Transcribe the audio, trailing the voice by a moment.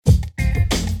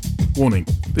Warning,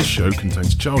 this show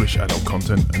contains childish adult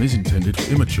content and is intended for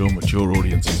immature, mature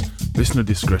audiences. Listener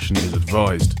discretion is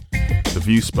advised. The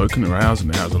views spoken are ours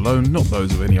and ours alone, not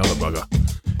those of any other bugger.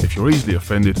 If you're easily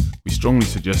offended, we strongly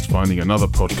suggest finding another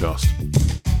podcast.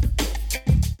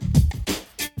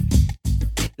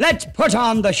 Let's put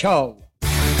on the show.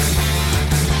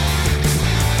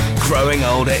 Growing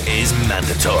older is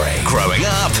mandatory. Growing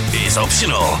up is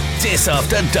optional. Dis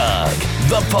After Dark,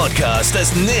 the podcast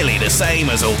that's nearly the same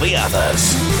as all the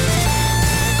others.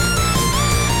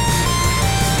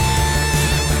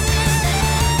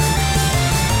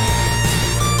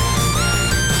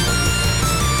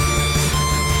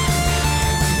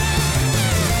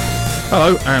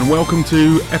 Hello and welcome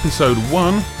to episode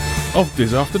 1 of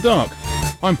Dis After Dark.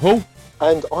 I'm Paul.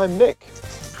 And I'm Nick.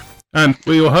 And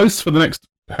we're your hosts for the next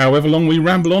however long we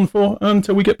ramble on for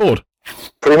until we get bored.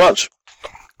 Pretty much.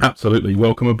 Absolutely.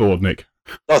 Welcome aboard, Nick.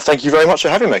 Oh, thank you very much for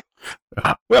having me.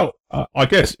 I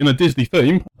guess in a Disney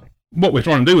theme, what we're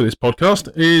trying to do with this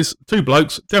podcast is two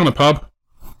blokes down a pub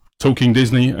talking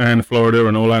Disney and Florida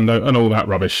and Orlando and all that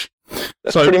rubbish.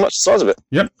 That's pretty much the size of it.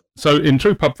 Yep. So in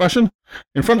true pub fashion,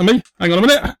 in front of me, hang on a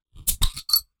minute,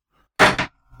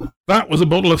 that was a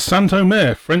bottle of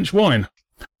Saint-Omer French wine,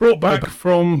 brought back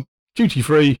from duty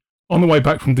free on the way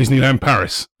back from Disneyland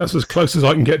Paris. That's as close as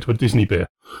I can get to a Disney beer.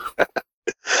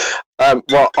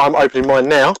 Well, I'm opening mine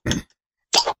now.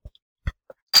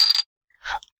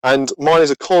 And mine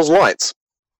is a Coors Light.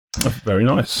 That's very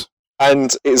nice.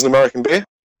 And it is an American beer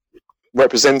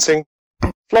representing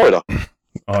Florida.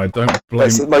 I don't blame...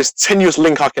 That's the most tenuous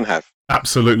link I can have.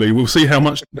 Absolutely. We'll see how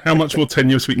much more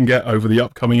tenuous we can get over the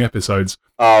upcoming episodes.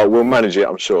 We'll manage it,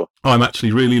 I'm sure. I'm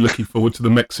actually really looking forward to the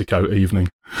Mexico evening.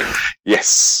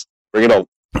 Yes. Bring it on.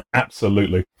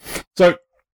 Absolutely. So,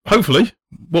 hopefully,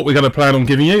 what we're going to plan on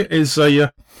giving you is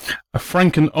a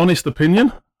frank and honest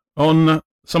opinion on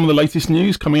some of the latest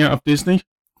news coming out of Disney,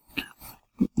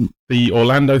 the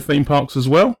Orlando theme parks as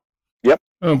well. Yep.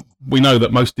 We know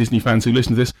that most Disney fans who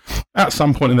listen to this, at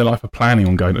some point in their life, are planning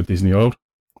on going to Disney World.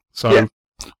 So, yeah.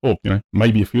 Or,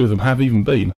 maybe a few of them have even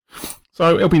been.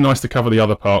 So it'll be nice to cover the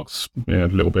other parks, a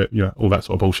little bit, all that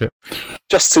sort of bullshit.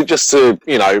 Just to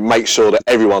make sure that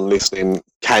everyone listening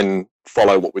can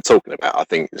follow what we're talking about. I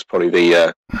think is probably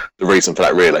the reason for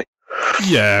that, really.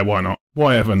 Yeah, why not?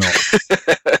 Why ever not?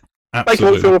 Make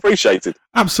everyone feel appreciated.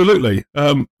 Absolutely.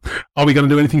 Are we going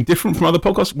to do anything different from other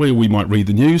podcasts? We might read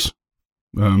the news.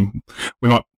 We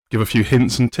might give a few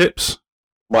hints and tips.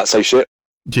 Might say shit.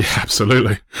 Yeah,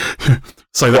 absolutely.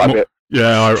 Say that more.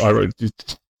 Yeah, I wrote.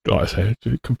 Like I say,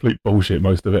 complete bullshit,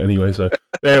 most of it anyway, so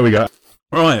there we go.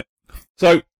 Right,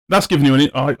 so that's given you an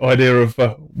idea of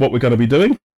what we're going to be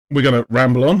doing. We're going to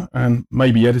ramble on and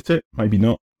maybe edit it, maybe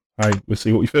not. Hey, we'll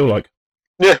see what we feel like.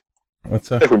 Yeah,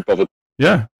 but, everyone bothered.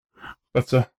 Yeah, but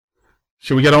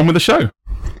shall we get on with the show?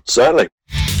 Certainly.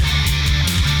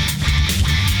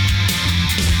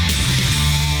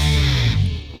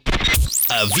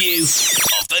 A view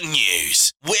of the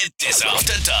news with Dis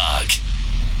After Dark.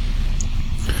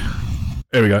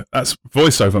 There we go. That's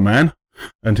VoiceOver Man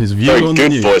and his view on the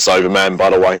news. Very good VoiceOver Man, by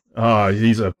the way.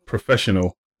 He's a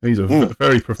professional. He's a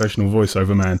very professional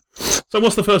VoiceOver man. So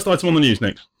what's the first item on the news,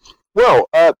 Nick? Well,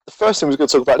 the first thing we're going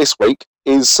to talk about this week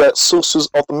is Sorcerers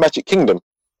of the Magic Kingdom.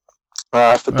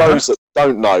 For those that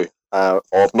don't know or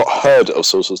have not heard of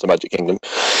Sorcerers of the Magic Kingdom,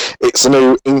 it's a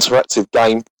new interactive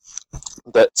game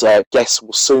that guests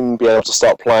will soon be able to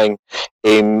start playing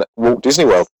in Walt Disney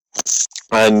World.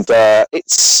 And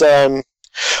it's...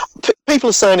 people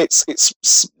are saying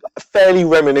it's fairly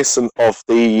reminiscent of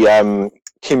the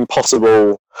Kim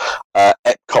Possible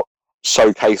Epcot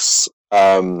showcase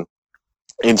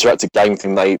interactive game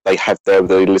thing they have there with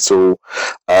the little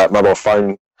mobile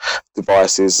phone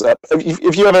devices. Have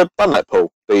you ever done that, Paul?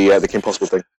 The Kim Possible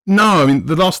thing? No, I mean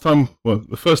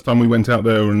the first time we went out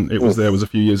there and it was there was a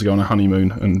few years ago on a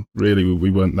honeymoon, and really we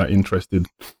weren't that interested.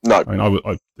 No, I mean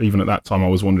I even at that time I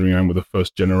was wandering around with a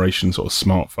first generation sort of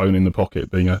smartphone in the pocket,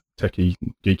 being a techie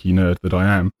geeky nerd that I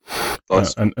am,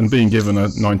 nice. And being given a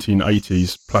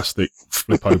 1980s plastic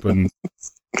flip open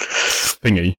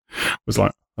thingy was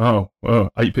like, oh,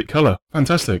 8-bit colour,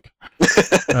 fantastic.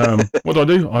 What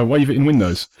do? I wave it in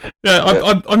Windows.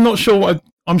 Yeah, I'm not sure.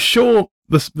 I'm sure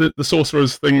the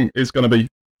Sorcerers thing is going to be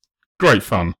great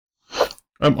fun.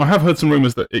 I have heard some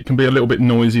rumours that it can be a little bit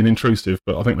noisy and intrusive,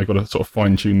 but I think they've got to sort of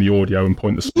fine-tune the audio and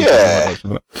point the speaker.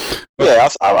 Yeah,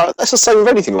 that's the same with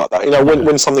anything like that.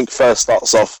 When something first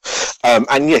starts off,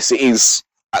 and yes, it is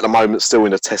at the moment still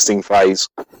in a testing phase.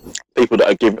 People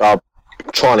that are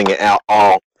trying it out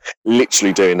are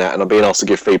literally doing that and are being asked to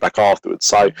give feedback afterwards.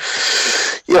 So,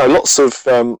 lots of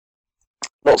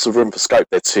lots of room for scope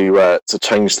there to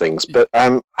change things. But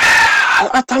I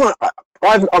don't know.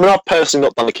 I've personally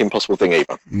not done the Kim Possible thing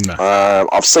either. No.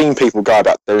 I've seen people go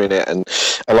about doing it, and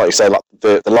like you say, like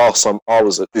the last time I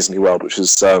was at Disney World, which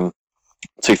was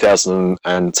 2010,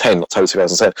 October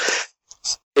 2010,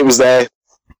 it was there,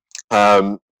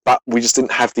 but we just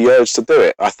didn't have the urge to do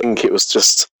it. I think it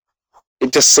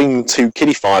just seemed too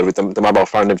kiddified with the mobile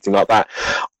phone and everything like that.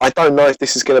 I don't know if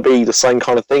this is going to be the same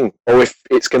kind of thing, or if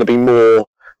it's going to be more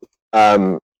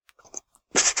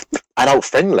adult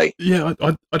friendly. Yeah,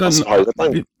 I don't know.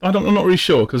 I'm not really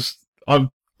sure, because I'm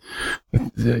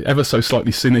ever so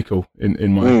slightly cynical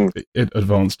in my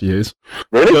advanced years.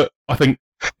 Really? But I think,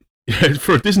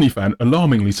 for a Disney fan,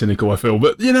 alarmingly cynical, I feel,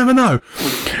 but you never know.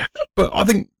 But I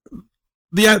think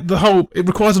it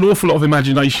requires an awful lot of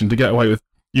imagination to get away with.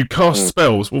 You cast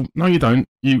spells. Well, no, you don't.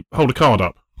 You hold a card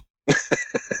up.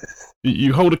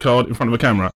 You hold a card in front of a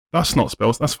camera. That's not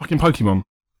spells. That's fucking Pokemon.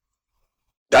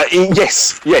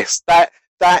 Yes.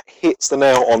 That hits the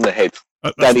nail on the head.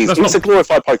 It's a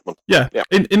glorified Pokemon. Yeah.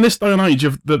 In this day and age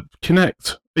of the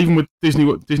Kinect, even with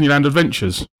Disneyland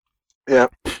Adventures,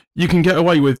 you can get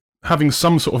away with having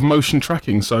some sort of motion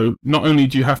tracking. So not only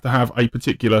do you have to have a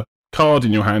particular card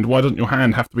in your hand, why doesn't your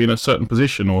hand have to be in a certain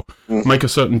position or make a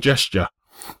certain gesture?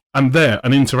 And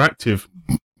an interactive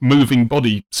moving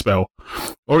body spell.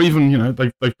 Or even,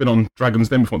 they've been on Dragon's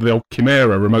Den before, the old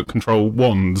Chimera remote control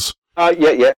wands. Why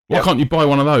can't you buy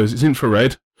one of those? It's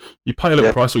infrared. You pay a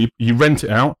little price, or you rent it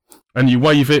out, and you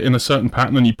wave it in a certain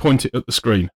pattern, and you point it at the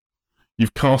screen.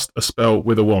 You've cast a spell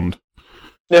with a wand.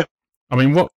 Yeah. I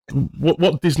mean,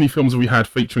 what Disney films have we had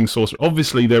featuring sorcery?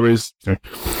 Obviously, there is,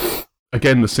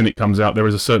 again, the cynic comes out, there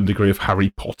is a certain degree of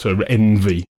Harry Potter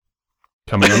envy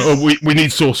coming on. We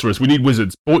need sorcerers, we need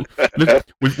wizards.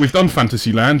 We've done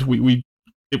Fantasyland.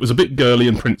 It was a bit girly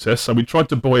and princess, so we tried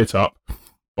to buoy it up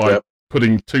by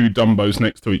putting two Dumbos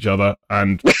next to each other.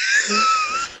 And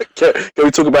can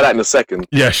we talk about that in a second?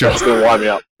 Yeah, sure. That's going to wind me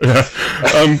up.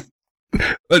 Yeah.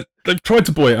 They've tried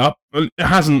to buoy it up, and it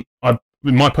hasn't.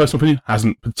 In my personal opinion,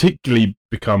 hasn't particularly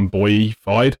become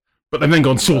boyified. But they've then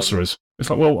gone sorcerers.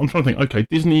 It's like, well, I'm trying to think, okay,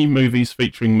 Disney movies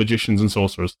featuring magicians and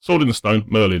sorcerers. Sword in the Stone,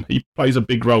 Merlin. He plays a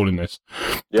big role in this.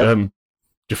 Yeah.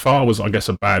 Jafar was, I guess,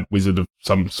 a bad wizard of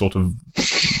some sort of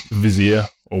vizier,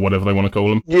 or whatever they want to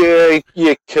call him. Yeah,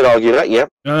 you could argue that, yeah.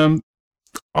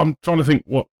 I'm trying to think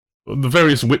what the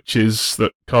various witches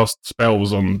that cast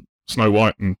spells on Snow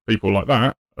White and people like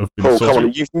that have been Paul, come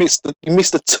on, you've missed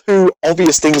the two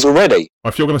obvious things already.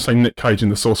 If you're going to say Nick Cage in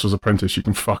The Sorcerer's Apprentice, you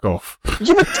can fuck off.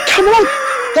 Yeah, but come on!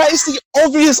 That is the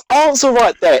obvious answer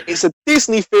right there. It's a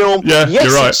Disney film. Yeah, yes,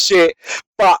 you're right. It's shit,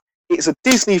 but it's a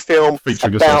Disney film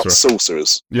featuring about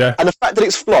sorcerers. Yeah. And the fact that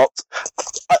it's flopped,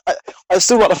 I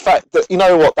still like the fact that, you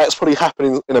know what, that's probably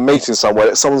happening in a meeting somewhere,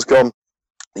 that someone's gone,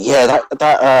 yeah,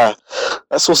 that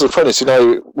Sorcerer's Apprentice,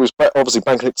 was obviously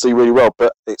banking it to do really well,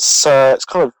 but it's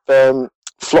kind of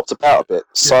flopped about a bit.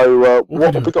 So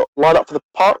what have we got lined up for the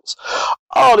parks?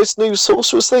 Oh, this new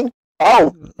sorcerers thing.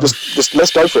 Oh, just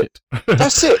let's go for it.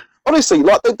 That's it. Honestly,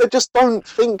 like they just don't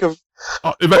think of.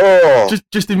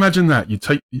 Just imagine that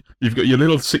you've got your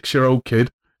little 6-year-old kid.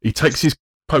 He takes his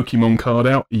Pokemon card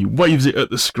out. He waves it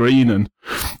at the screen, and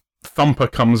Thumper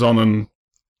comes on and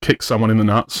kicks someone in the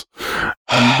nuts.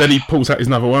 And then he pulls out his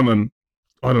another one, and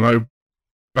I don't know,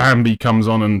 Bambi comes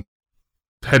on and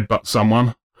headbutts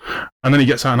someone. And then he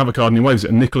gets out another card and he waves it,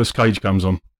 and Nicolas Cage comes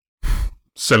on,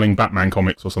 selling Batman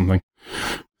comics or something.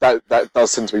 That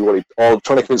does seem to be what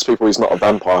trying to convince people he's not a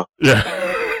vampire. Yeah.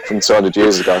 From 200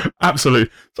 years ago. Absolutely.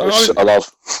 Which I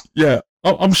love. Yeah.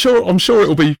 I'm sure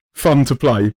it'll be fun to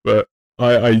play, but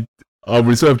I'll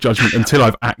reserve judgment until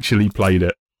I've actually played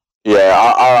it.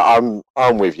 Yeah,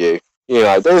 I'm with you.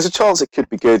 There's a chance it could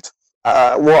be good.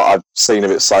 What I've seen of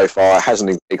it so far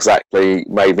hasn't exactly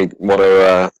made me want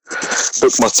to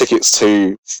book my tickets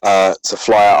to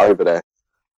fly out over there.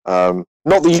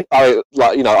 Not that I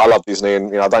love Disney,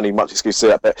 and I don't need much excuse to do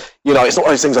that. But it's not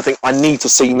one of those things I think I need to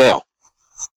see now.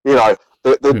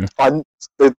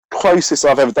 The closest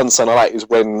I've ever done to something like that is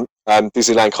when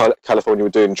Disneyland California were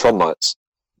doing Tron Nights,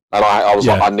 and I was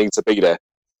like, I need to be there.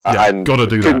 And gotta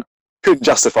do that. Couldn't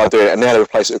justify doing it, and now they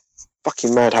replace it with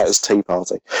fucking Mad Hatter's Tea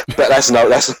Party. But that's another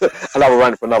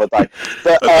rant for another day.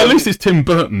 But at least it's Tim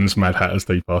Burton's Mad Hatter's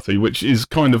Tea Party, which is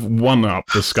kind of one up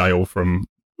the scale from.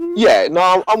 Yeah,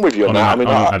 no, I'm with you on that. I mean,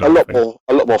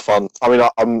 a lot more fun. I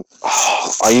mean,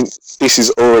 this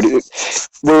is already.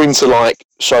 We're into like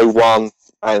show 1,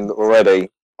 and already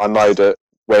I know that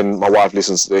when my wife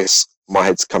listens to this, my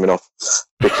head's coming off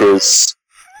because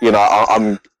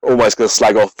I'm almost going to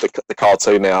slag off the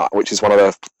cartoon now, which is one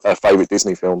of her favourite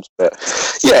Disney films. But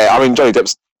yeah, I mean, Johnny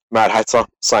Depp's Mad Hatter,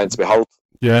 something to behold.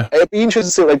 Yeah. It'd be interesting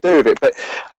to see what they do with it. But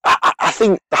I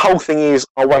think the whole thing is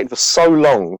I waited for so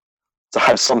long to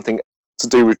have something to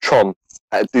do with Tron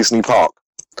at a Disney park.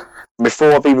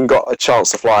 Before I've even got a chance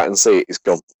to fly out and see it, it's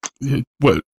gone. Yeah,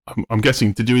 well, I'm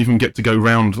guessing, did you even get to go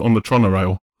round on the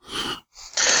Tronorail?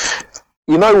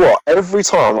 You know what? Every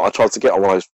time I tried to get on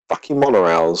one of those fucking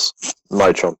monorails,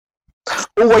 no Tron.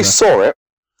 Always saw it.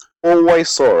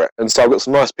 And so I've got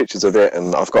some nice pictures of it,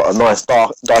 and I've got a nice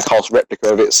die-cast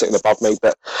replica of it sitting above me,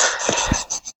 but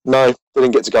no,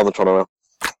 didn't get to go on the Tronorail.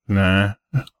 Nah.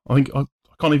 I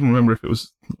can't even remember if it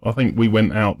was... I think we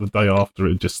went out the day after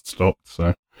it just stopped,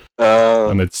 so...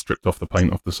 and they'd stripped off the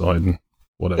paint off the side and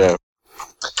whatever. Yeah.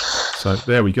 So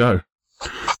there we go.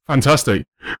 Fantastic.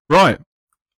 Right.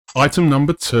 Item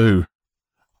number 2.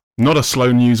 Not a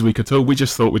slow news week at all. We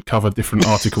just thought we'd cover different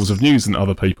articles of news than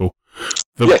other people.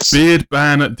 The beard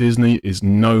ban at Disney is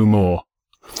no more.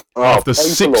 After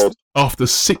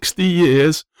 60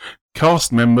 years,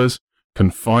 cast members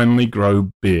can finally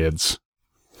grow beards.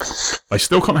 They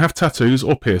still can't have tattoos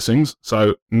or piercings,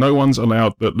 so no one's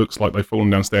allowed that looks like they've fallen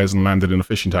downstairs and landed in a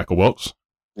fishing tackle box.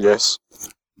 Yes.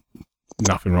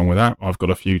 Nothing wrong with that. I've got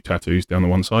a few tattoos down the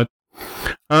one side.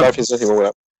 I don't think there's anything wrong with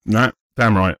that. No,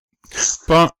 damn right.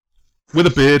 But with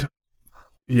a beard,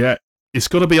 yeah, it's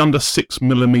got to be under 6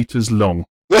 millimeters long.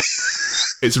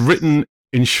 It's written,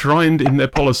 enshrined in their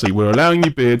policy. We're allowing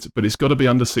you beards, but it's got to be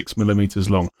under 6 millimeters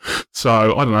long.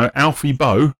 So, I don't know, Alfie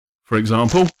Boe, for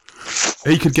example,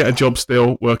 he could get a job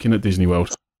still working at Disney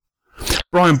World.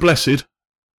 Brian Blessed,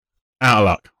 out of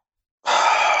luck.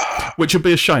 Which would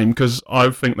be a shame, because I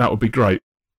think that would be great.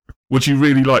 Would you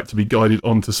really like to be guided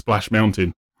onto Splash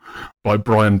Mountain by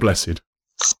Brian Blessed?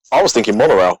 I was thinking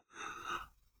monorail.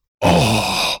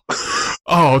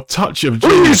 Oh, touch of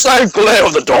Please genius. say glare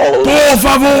on the door. Por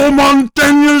favor,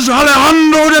 Montañas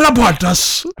Alejandro de la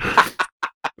Puertas.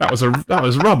 That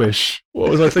was rubbish. What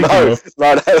was I thinking of?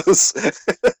 No, that was...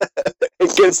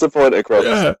 it gets the point across.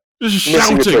 Yeah, just Missing a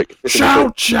shouting. trick.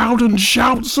 Shout, and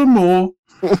shout some more.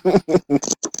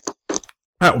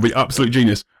 That would be absolute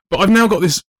genius. But I've now got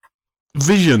this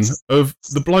vision of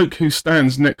the bloke who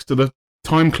stands next to the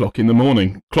time clock in the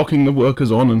morning, clocking the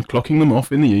workers on and clocking them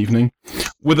off in the evening,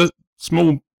 with a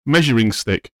small measuring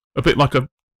stick, a bit like a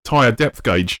tyre depth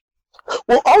gauge.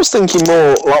 Well, I was thinking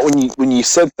more like when you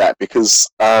said that, because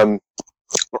I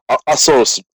saw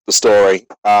the story.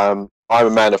 I'm a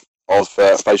man of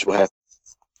facial hair.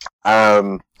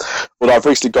 Well, I've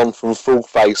recently gone from full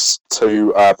face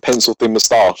to pencil thin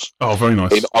moustache. Oh, very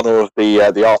nice. In honour of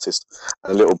the artist,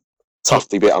 a little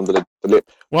tufty bit under the lip.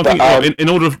 Well, I think in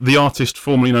order of the artist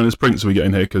formerly known as Prince, we get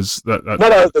in here because that. No,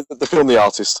 the film The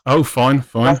Artist. Oh, fine.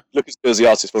 Look as good as the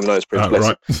artist formerly known as Prince.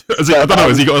 Right. I don't know.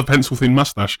 Has he got a pencil thin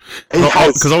mustache?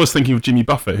 Because I was thinking of Jimmy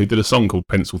Buffett, who did a song called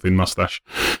 "Pencil Thin Mustache."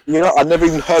 You know, I'd never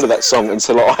even heard of that song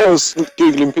until I was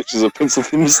googling pictures of pencil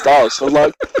thin moustache. I was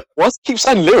like, why does he keep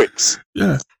saying lyrics?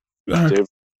 Yeah.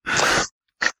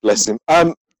 Bless him.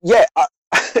 Yeah.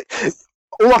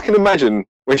 All I can imagine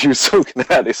when she was talking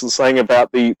about this and saying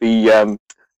about the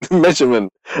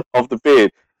measurement of the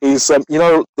beard is, you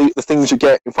know, the things you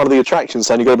get in front of the attraction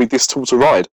saying you've got to be this tall to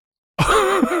ride.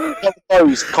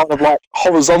 Those kind of like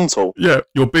horizontal. Yeah,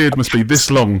 your beard must be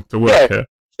this long to work here.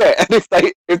 Yeah, and if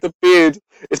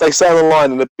they say on the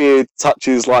line and the beard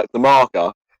touches like the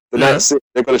marker, then that's it.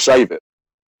 They've got to shave it.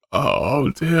 Oh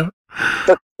dear.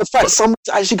 But the fact someone's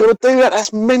actually got to do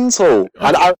that—that's mental.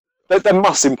 And they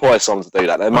must employ someone to do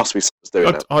that. There must be someone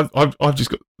doing that. I've just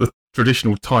got the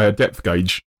traditional tyre depth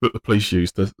gauge that the police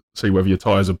use to see whether your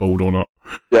tyres are bald or not.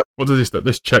 Yep. What does this do?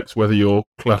 This checks whether you're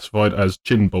classified as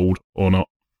chin bald or not.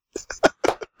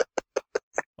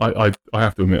 I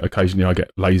have to admit, occasionally I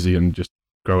get lazy and just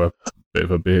grow a bit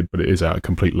of a beard, but it is out of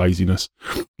complete laziness.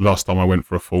 Last time I went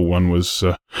for a full one was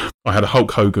I had a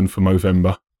Hulk Hogan for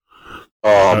Movember.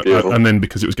 Oh, beautiful. And then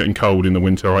because it was getting cold in the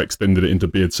winter, I extended it into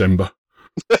Beardcember.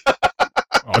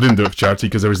 I didn't do it for charity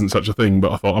because there isn't such a thing,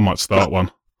 but I thought I might start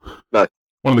one. No.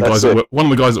 One of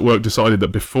the guys at work decided that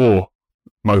before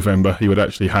Movember he would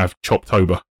actually have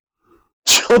Choptober.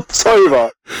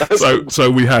 Choptober.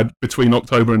 So we had between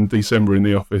October and December in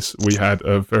the office, we had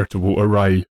a veritable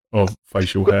array of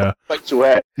facial hair. Facial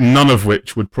hair. None of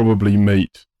which would probably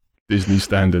meet Disney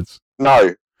standards.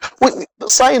 No. Well,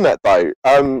 saying that though,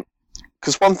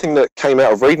 because one thing that came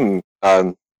out of reading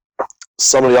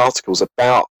some of the articles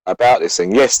about this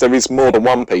thing, yes, there is more than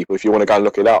one people if you want to go and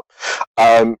look it up,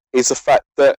 is the fact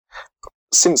that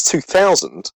since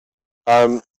 2000,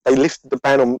 they lifted the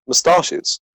ban on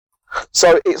moustaches.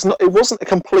 So it wasn't a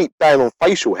complete ban on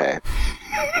facial hair.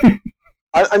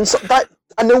 and so that,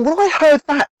 and then when I heard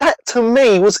that to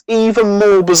me was even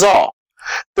more bizarre.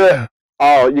 That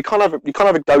you can't have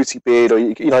a goatee beard, or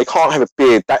you can't have a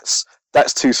beard. That's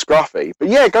too scruffy. But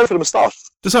yeah, go for the moustache.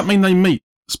 Does that mean they meet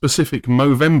specific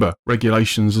Movember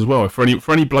regulations as well? For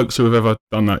any blokes who have ever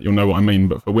done that, you'll know what I mean.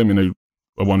 But for women who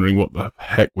are wondering what the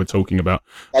heck we're talking about,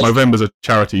 Movember's a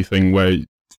charity thing where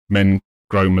men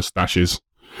grow moustaches.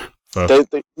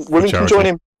 Women can join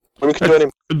him. Women can join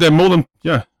him. They're more than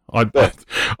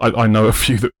I know a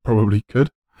few that probably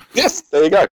could. Yes, there you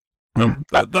go. They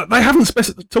haven't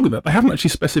They haven't actually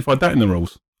specified that in the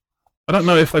rules. I don't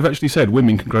know if they've actually said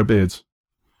women can grow beards.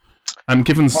 And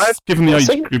given the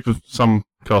age group of some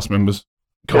cast members,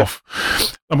 bollocks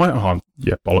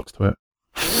to it.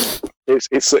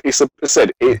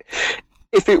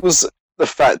 If it was the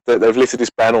fact that they've lifted this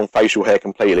ban on facial hair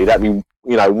completely, that'd be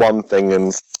one thing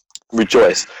and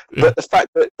rejoice. Yeah. But the fact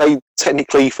that they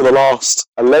technically for the last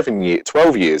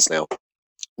 12 years now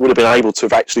would have been able to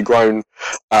have actually grown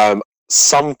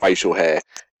some facial hair.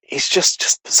 It's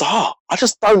just bizarre. I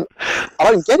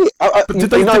don't get it. But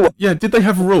did they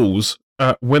have rules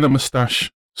when a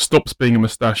moustache stops being a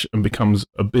moustache and becomes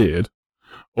a beard,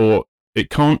 or it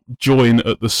can't join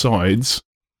at the sides?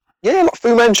 Yeah, like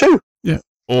Fu Manchu. Yeah,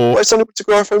 or it's only to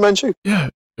grow Fu Manchu. Yeah.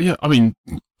 I mean,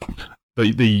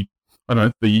 the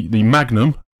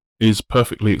Magnum is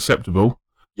perfectly acceptable.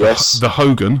 Yes. The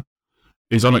Hogan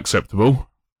is unacceptable.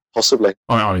 Possibly.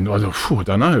 I don't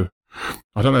know.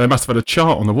 They must have had a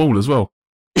chart on the wall as well.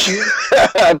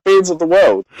 Beards of the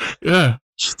world. Yeah.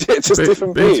 Just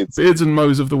different beards. Beards and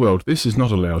mows of the world. This is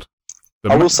not allowed.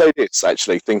 I will say this,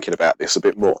 actually, thinking about this a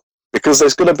bit more, because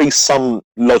there's going to be some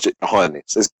logic behind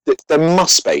this. There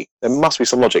must be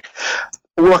some logic.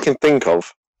 All I can think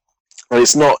of, and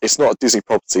it's not a Disney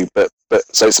property, but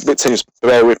so it's a bit tenuous,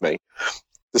 bear with me.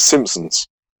 The Simpsons.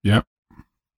 Yeah.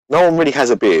 No one really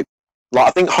has a beard. Like,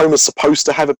 I think Homer's supposed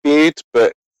to have a beard,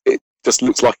 but it just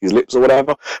looks like his lips or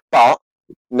whatever. But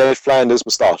Ned Flanders'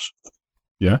 moustache.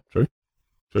 Yeah, true.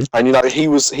 And he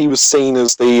was seen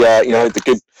as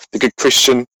the good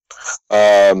Christian,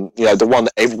 the one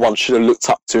that everyone should have looked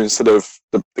up to instead of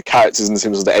the characters in The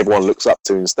Simpsons that everyone looks up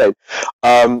to instead.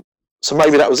 So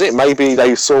maybe that was it. Maybe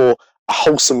they saw a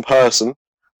wholesome person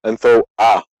and thought,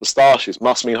 moustaches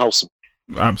must mean wholesome.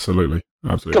 Absolutely.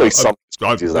 Must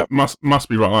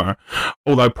be right like that.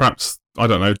 Although perhaps, I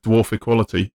don't know, Dwarf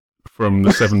Equality from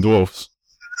the Seven Dwarfs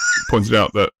pointed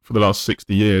out that for the last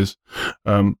 60 years,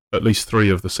 at least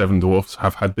 3 of the 7 dwarfs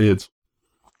have had beards.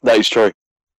 That is true.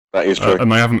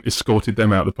 And they haven't escorted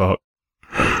them out of the park.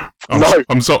 No.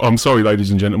 I'm sorry,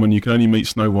 ladies and gentlemen, you can only meet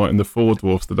Snow White and the 4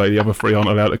 dwarfs the day the other 3 aren't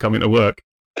allowed to come into work.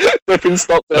 They've been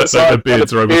stopped outside. Their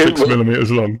beards are over 6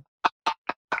 millimetres long.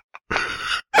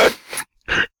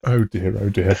 Oh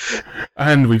dear.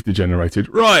 And we've degenerated.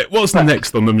 Right, what's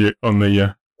next on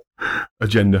the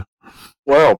agenda?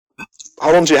 Well,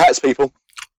 hold on to your hats, people.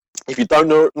 If you don't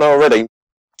know already,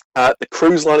 the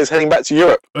cruise line is heading back to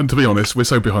Europe. And to be honest, we're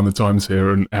so behind the times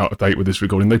here and out of date with this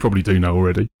recording, they probably do know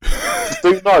already.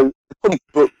 They do know. They've probably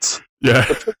booked. Yeah.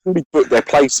 They've probably booked their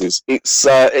places. It's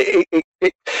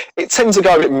it tends to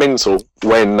go a bit mental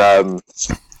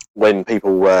when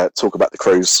people talk about the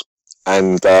cruise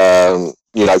and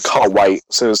can't wait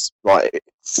as soon as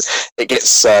it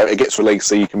gets released,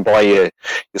 so you can buy your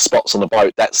spots on the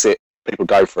boat. That's it. People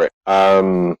go for it.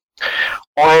 I've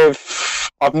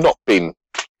not been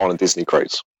on a Disney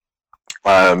cruise.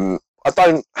 I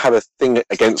don't have a thing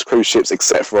against cruise ships,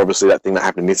 except for obviously that thing that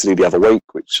happened in Italy the other week,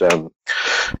 which isn't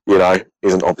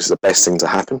obviously the best thing to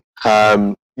happen.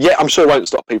 I'm sure it won't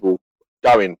stop people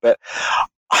going, but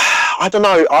I don't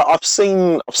know. I've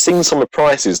seen some of the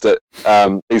prices that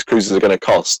these cruises are going to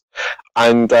cost,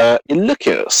 and you're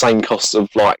looking at the same cost of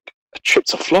like a trip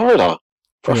to Florida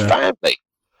for a family.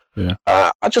 Yeah.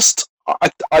 I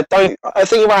think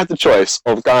if I had the choice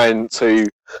of going to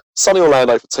sunny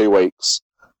Orlando for 2 weeks,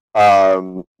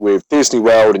 with Disney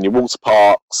World and your water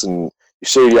parks and your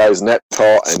studios and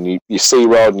Epcot and your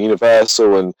SeaWorld and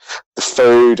Universal and the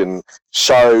food and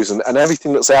shows and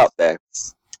everything that's out there,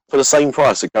 for the same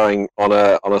price of going on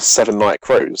a 7-night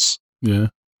cruise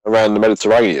around the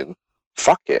Mediterranean,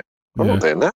 fuck it. I'm not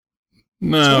doing that.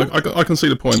 No, I can see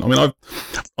the point. I mean,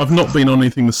 I've not been on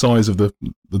anything the size of the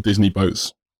Disney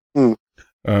boats,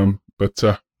 but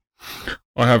I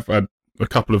have had a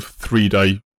couple of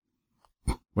 3-day,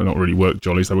 well, not really work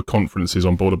jollies. They were conferences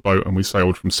on board a boat, and we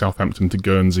sailed from Southampton to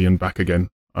Guernsey and back again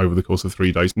over the course of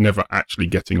 3 days. Never actually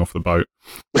getting off the boat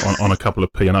on a couple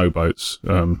of P&O boats.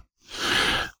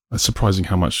 It's surprising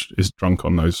how much is drunk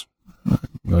on those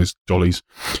those jollies.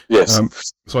 Yes.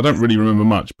 So I don't really remember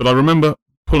much, but I remember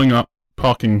pulling up,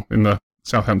 parking in the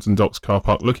Southampton Docks car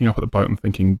park, looking up at the boat and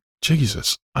thinking,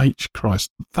 Jesus H.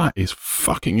 Christ, that is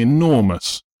fucking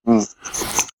enormous.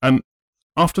 And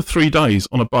after 3 days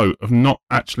on a boat of not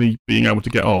actually being able to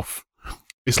get off,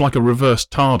 it's like a reverse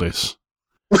TARDIS.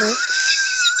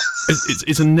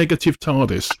 It's a negative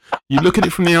TARDIS. You look at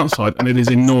it from the outside and it is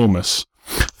enormous.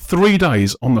 3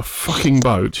 days on the fucking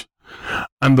boat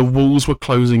and the walls were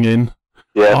closing in.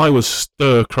 Yeah. I was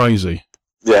stir crazy.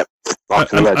 Yeah.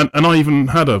 And I even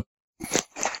had a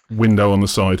window on the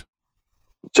side.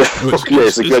 Yes,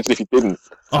 imagine if you didn't.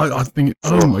 I think,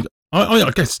 oh my God.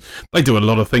 I guess they do a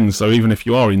lot of things, so even if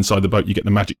you are inside the boat, you get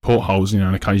the magic portholes,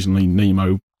 and occasionally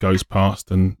Nemo goes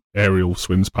past and Ariel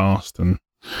swims past and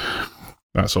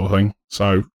that sort of thing.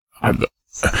 So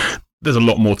there's a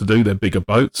lot more to do. They're bigger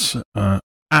boats.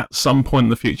 At some point in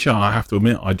the future, I have to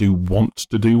admit, I do want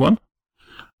to do one.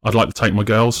 I'd like to take my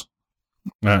girls,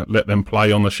 let them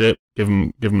play on the ship, give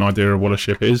them an idea of what a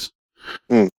ship is.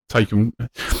 Take them.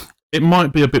 It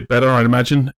might be a bit better, I'd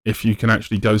imagine, if you can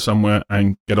actually go somewhere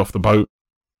and get off the boat,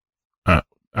 have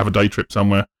a day trip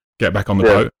somewhere, get back on the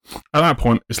boat. At that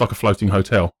point, it's like a floating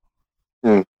hotel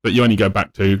that you only go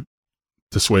back to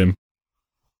swim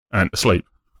and to sleep,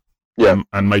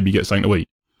 and maybe get something to eat.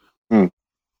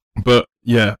 But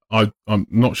yeah, I'm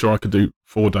not sure I could do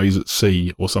 4 days at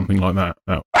sea or something like that.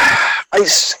 No.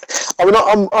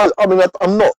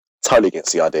 I'm not totally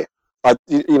against the idea. I've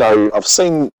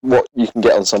seen what you can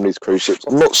get on some of these cruise ships.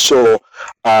 I'm not sure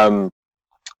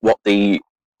what the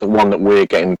one that we're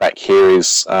getting back here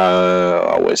is.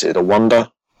 What is it? A Wonder?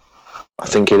 I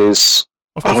think it is.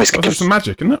 It's the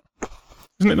Magic, isn't it?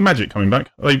 Isn't it the Magic coming back?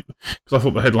 Because I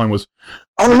thought the headline was.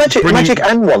 Oh, the Magic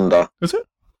and Wonder. Is it?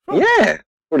 Oh. Yeah.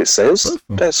 What it says.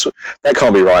 That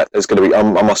can't be right. There's going to be. I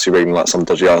must be reading like some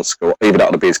dodgy article. Even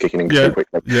out the beers kicking in too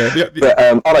quickly. Yeah.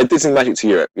 But Disney Magic to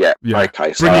Europe. Yeah.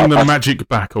 Okay. So bringing the magic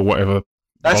back or whatever.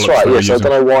 That's right. Yes. I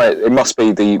don't know why it must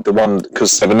be the one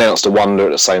because they've announced a Wonder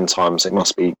at the same time. So it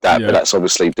must be that. Yeah. But that's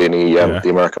obviously doing the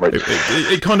American version.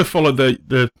 It kind of followed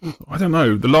the. I don't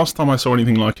know. The last time I saw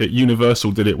anything like it,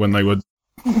 Universal did it when they were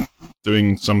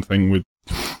doing something with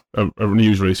a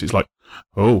news release. It's like,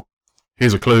 oh,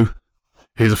 here's a clue.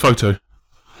 Here's a photo.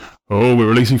 Oh, we're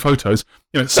releasing photos.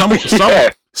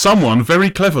 Someone very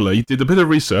cleverly did a bit of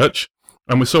research,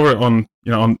 and we saw it on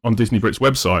Disney Brit's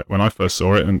website when I first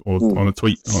saw it, or on a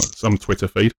tweet, on some Twitter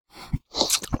feed.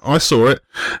 I saw it,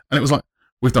 and it was like,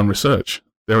 we've done research.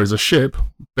 There is a ship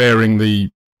bearing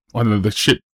the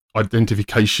ship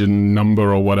identification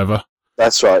number or whatever.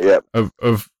 That's right. Yeah.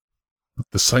 Of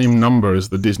the same number as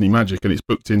the Disney Magic, and it's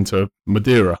booked into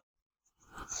Madeira.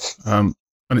 And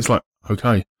it's like,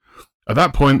 okay. At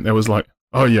that point, there was like,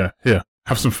 oh yeah, here,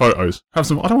 have some photos. I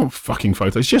don't want fucking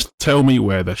photos. Just tell me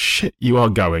where the shit you are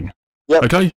going. Yep.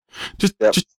 Okay? Just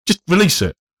release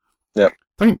it. Yeah.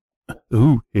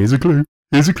 Ooh, here's a clue.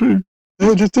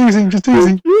 Oh, just teasing.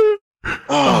 Yeah.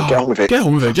 Oh, get on with it. Get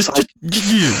on with it.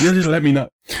 Just let me know.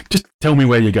 Just tell me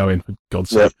where you're going, for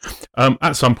God's sake.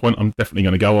 At some point, I'm definitely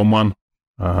going to go on one.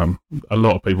 A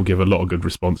lot of people give a lot of good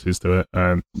responses to it.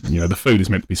 The food is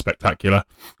meant to be spectacular,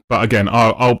 but again,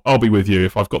 I'll be with you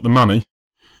if I've got the money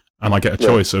and I get a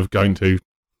choice of going to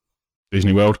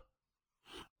Disney World,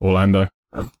 Orlando,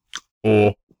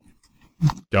 or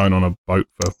going on a boat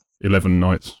for 11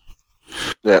 nights.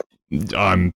 Yeah.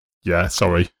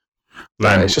 Sorry,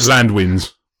 land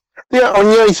wins. Yeah, the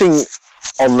only thing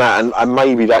on that, and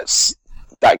maybe that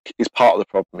is part of the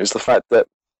problem, is the fact that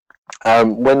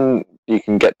when you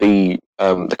can get the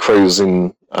cruise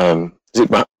in, does it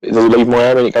leave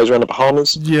Miami and it goes around the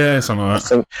Bahamas? Yeah, something like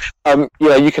that.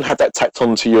 You can have that tacked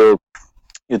onto your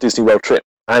Disney World trip.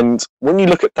 And when you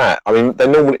look at that, I mean,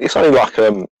 it's only like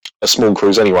a small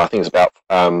cruise anyway. I think it's about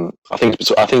I think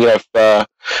you have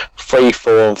 3,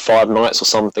 4, and 5 nights or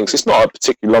something. So it's not a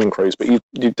particularly long cruise, but you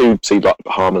do see like the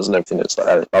Bahamas and everything that's like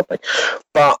that. It's lovely.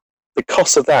 But the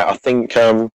cost of that, I think,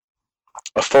 a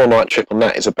 4-night trip on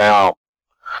that is about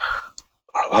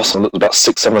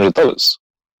 $600-700.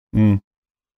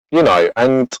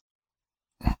 And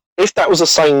if that was the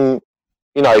same,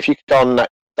 if you could go on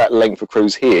that length of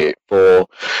cruise here for,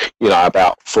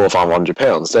 about £400 or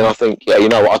 £500, then I think,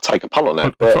 I'd take a punt on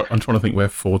that. I'm trying to think where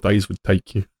 4 days would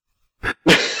take you.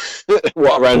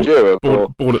 What, around Europe?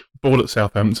 Board at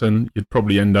Southampton, you'd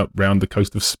probably end up round the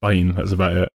coast of Spain. That's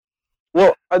about it.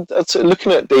 Well,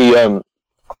 looking at the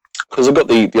because I've got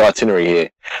the itinerary here,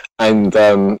 and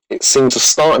it seems to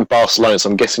start in Barcelona, so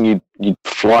I'm guessing you'd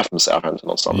fly from Southampton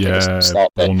or something. Yeah,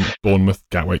 start there. Bournemouth,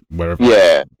 Gatwick, wherever.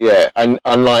 Yeah, and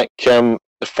like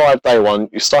the 5-day one,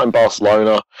 you start in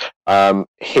Barcelona,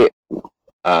 hit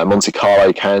Monte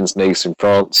Carlo, Cannes, Nice in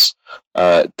France.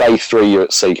 Day 3, you're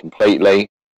at sea completely,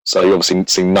 so you obviously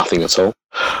see nothing at all,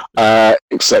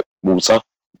 except water.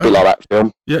 A bit like that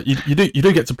film. Yeah, you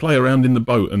do get to play around in the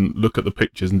boat and look at the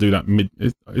pictures and do that.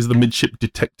 Is the Midship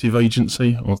Detective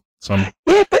Agency or some?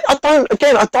 Yeah, but I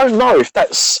don't know if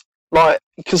that's like,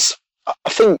 because I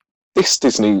think this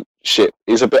Disney ship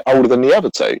is a bit older than the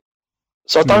other two,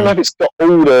 so I don't know if it's got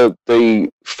all the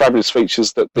fabulous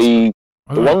features that the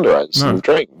Wonder has and the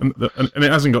Dream. And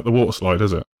it hasn't got the water slide,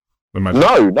 has it?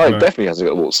 No, definitely hasn't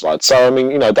got the water slide. So I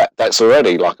mean, that's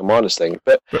already like a minus thing.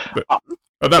 But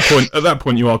at that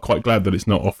point, you are quite glad that it's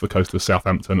not off the coast of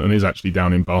Southampton and is actually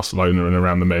down in Barcelona and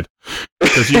around the Med.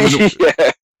 Because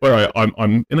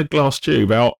I'm in a glass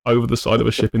tube out over the side of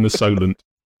a ship in the Solent.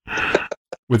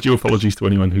 With due apologies to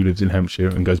anyone who lives in Hampshire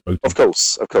and goes boating. Of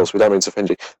course, we don't mean to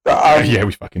offend you. But, yeah,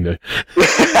 we fucking do.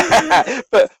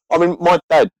 But I mean, my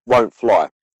dad won't fly,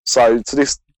 so to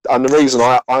this, and the reason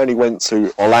I only went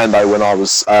to Orlando when I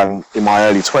was in my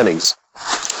early 20s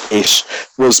ish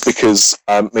was because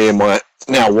me and my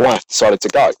now wife decided to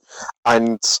go,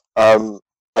 and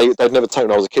they'd never taken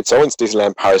when I was a kid, so I went to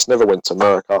Disneyland Paris, never went to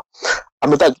America. And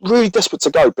my dad's really desperate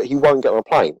to go, but he won't get on a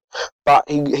plane. But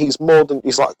he's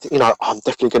like, I'm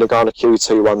definitely going to go on a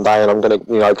QE2 one day, and I'm going to,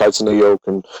 go to New York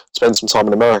and spend some time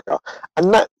in America.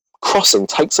 And that crossing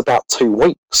takes about 2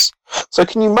 weeks. So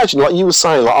can you imagine, like you were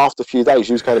saying, like after a few days,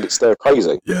 you was going a bit stir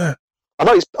crazy. Yeah. I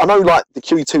know, like the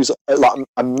QE2's like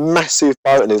a massive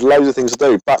boat, and there's loads of things to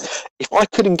do. But if I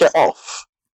couldn't get off,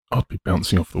 I'd be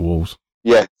bouncing off the walls.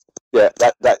 Yeah. Yeah,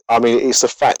 that I mean, it's the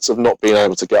fact of not being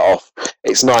able to get off.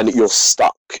 It's knowing that you're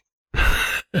stuck.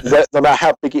 No matter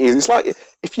how big it is, it's like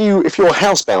if you're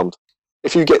housebound,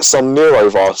 if you get some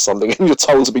neurovirus or something and you're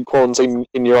told to be quarantined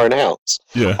in your own house,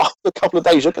 after a couple of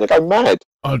days you're going to go mad.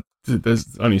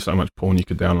 There's only so much porn you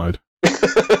could download.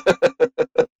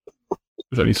 There's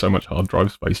only so much hard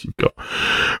drive space you've got.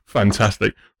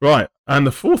 Fantastic. Right, and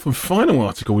the fourth and final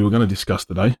article we were going to discuss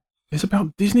today is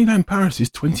about Disneyland Paris'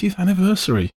 20th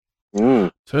anniversary.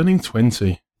 Turning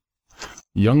 20.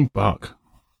 Young buck.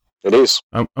 It is.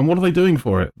 And what are they doing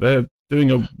for it? They're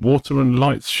doing a water and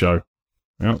lights show.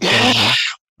 You're not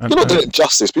doing it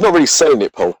justice, but you're not really selling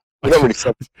it, Paul. You're not really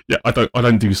selling it. Yeah, I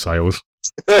don't do sales.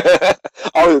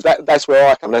 That's where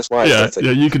I come. That's my aesthetic.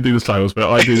 Yeah, you can do the sales, but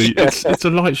I do it's a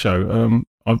light show.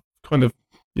 I'm kind of,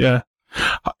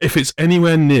 if it's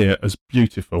anywhere near as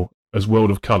beautiful as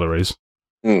World of Colour is,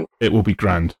 it will be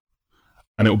grand.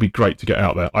 And it will be great to get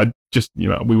out there.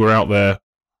 We were out there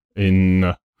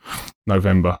in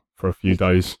November for a few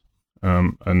days,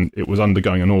 and it was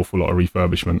undergoing an awful lot of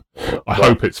refurbishment. I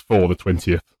hope it's for the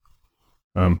 20th.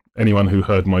 Anyone who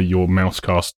heard your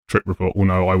Mousecast trip report will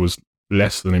know I was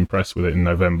less than impressed with it in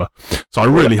November. So I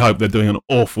really hope they're doing an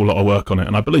awful lot of work on it,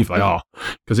 and I believe they are,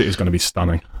 because it is going to be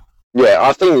stunning. Yeah,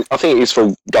 I think it is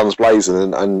for guns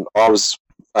blazing, and I was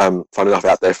funny enough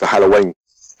out there for Halloween,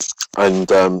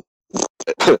 and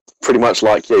pretty much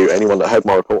like you, anyone that heard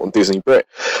my report on Disney Brit,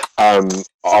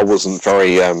 I wasn't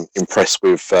very impressed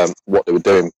with what they were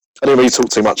doing. I didn't really talk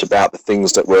too much about the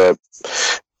things that were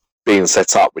being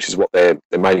set up, which is what they're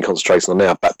mainly concentrating on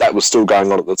now, but that was still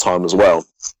going on at the time as well.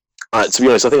 To be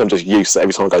honest, I think I'm just used to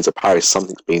every time I go to Paris,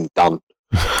 something's being done.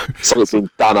 Something's been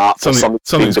done up.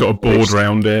 Something's got a board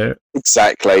round there.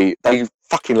 Exactly. They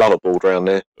fucking love a board round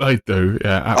there. They do,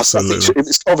 yeah, absolutely.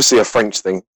 It's obviously a French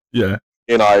thing. Yeah.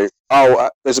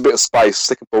 There's a bit of space,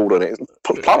 stick a board on it.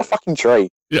 Plant a fucking tree.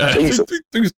 Yeah, do something.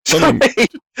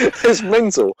 It's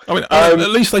mental. I mean, at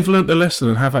least they've learnt their lesson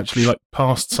and have actually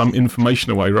passed some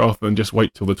information away rather than just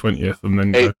wait till the 20th and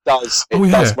then. It does.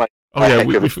 It does, mate. Oh yeah,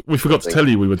 we forgot to tell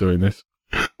you we were doing this.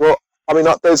 Well, I mean,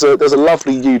 there's a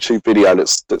lovely YouTube video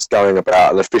that's going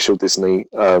about an official Disney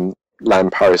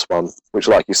Land Paris one, which,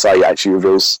 like you say, actually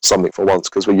reveals something for once,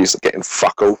 because we're used to getting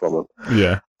fuck all from them.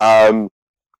 Yeah.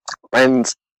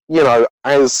 And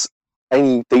as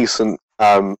any decent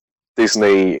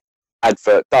Disney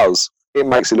advert does, it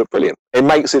makes it look brilliant. It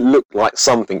makes it look like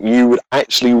something you would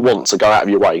actually want to go out of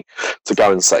your way to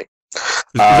go and see. Is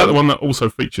that the one that also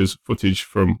features footage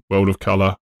from World of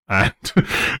Colour and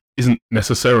isn't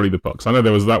necessarily the box? I know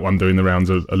there was that one doing the rounds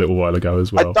a little while ago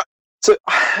as well.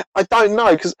 I don't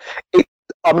know, because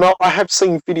I have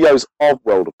seen videos of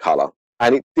World of Colour,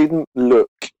 and it didn't look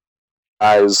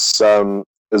as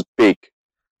big,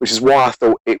 which is why I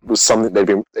thought it was something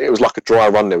it was like a dry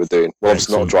run they were doing. Well,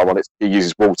 obviously not a dry run, it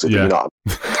uses water, yeah.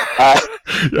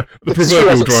 The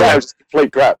proverbial dry run. It's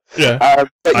complete crap. Yeah.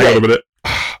 Hang on a minute.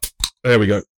 There we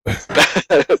go.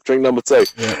 Drink number 2.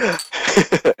 Yeah.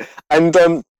 And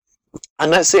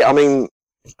that's it. I mean,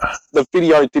 the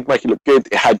video did make it look good.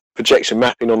 It had projection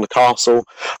mapping on the castle.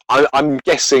 I'm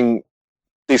guessing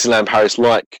Disneyland Paris,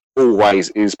 like always,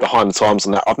 is behind the times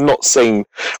on that. I've not seen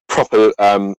proper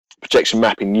projection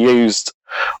mapping used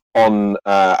on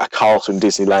a castle in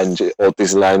Disneyland or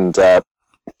Disneyland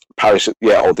Paris,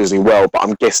 or Disney World, but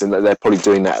I'm guessing that they're probably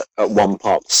doing that at one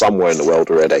park somewhere in the world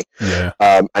already. Yeah.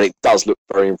 And it does look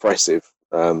very impressive.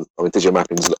 I mean, digital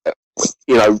mapping's,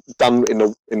 done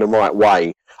in the right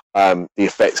way. The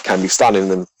effects can be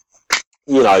stunning, and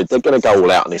they're going to go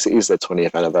all out on this. It is their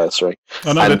 20th anniversary.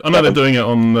 I know they're doing it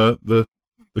on the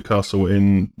castle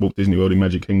in Walt Disney World in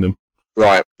Magic Kingdom.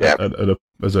 Right. Yeah.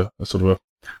 As a sort of a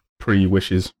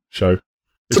pre-wishes show.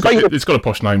 It's got a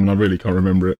posh name, and I really can't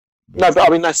remember it. No, but I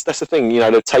mean that's the thing.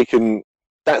 They've taken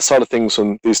that side of things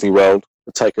from Disney World.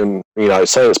 They've taken something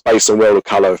that's based on World of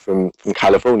Colour from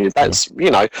California. That's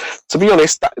to be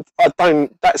honest,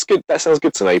 that's good. That sounds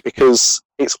good to me because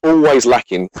it's always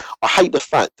lacking. I hate the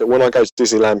fact that when I go to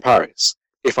Disneyland Paris,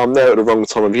 if I'm there at the wrong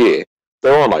time of year,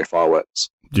 there are no fireworks.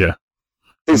 Yeah.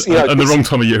 And the wrong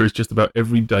time of year is just about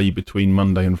every day between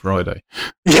Monday and Friday.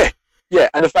 Yeah,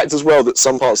 and the fact as well that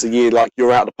some parts of the year, like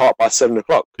you're out of the park by 7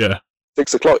 o'clock. Yeah.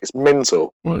 6 o'clock, it's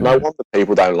mental. Well, no wonder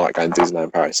people don't like going to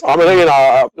Disneyland Paris. I mean,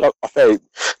 I think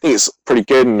it's pretty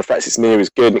good, and the fact it's near is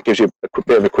good, and it gives you a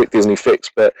bit of a quick Disney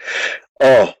fix, but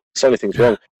so many things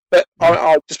wrong. But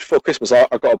I just before Christmas, I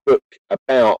got a book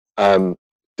about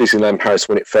Disneyland Paris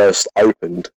when it first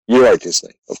opened, Euro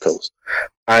Disney, of course.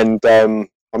 And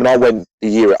I went the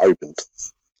year it opened.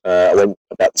 I went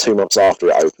about 2 months after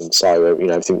it opened, so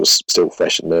everything was still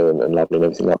fresh and new and lovely and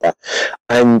everything like that.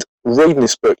 And reading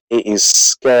this book, it is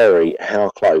scary how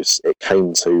close it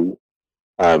came to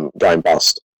going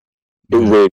bust. It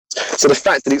really. So the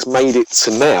fact that it's made it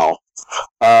to now,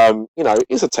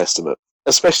 is a testament.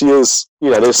 Especially as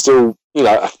there's still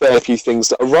a fair few things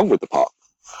that are wrong with the park.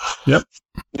 Yep.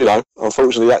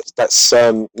 Unfortunately, that's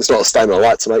it's not a statement I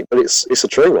like to make, but it's a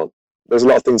true one. There's a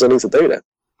lot of things I need to do there.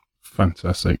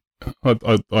 Fantastic. I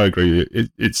agree.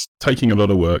 It's taking a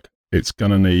lot of work. It's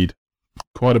going to need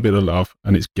quite a bit of love,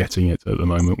 and it's getting it at the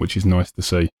moment, which is nice to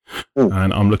see.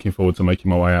 And I'm looking forward to making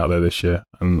my way out there this year.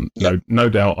 And no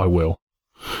doubt I will,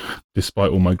 despite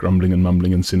all my grumbling and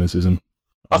mumbling and cynicism.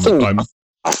 I think I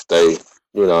have to.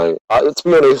 To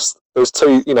be honest, there's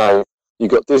two.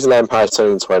 You've got Disneyland Paris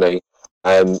 2020,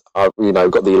 and I've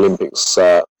got the Olympics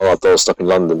on our doorstep in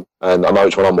London, and I know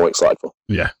which one I'm more excited for.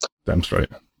 Yeah, damn straight.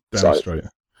 Straight.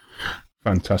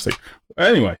 Fantastic.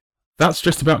 Anyway, that's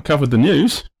just about covered the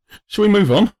news. Shall we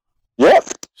move on? Yeah.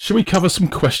 Shall we cover some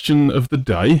question of the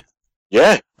day?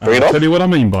 Yeah, bring it on. I'll tell you what I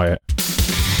mean by it.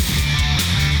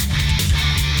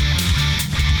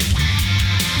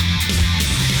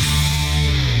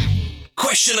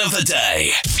 Question of the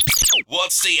day.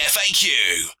 What's the FAQ?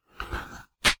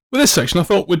 With this section, I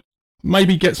thought we'd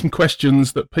maybe get some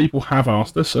questions that people have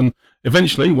asked us, and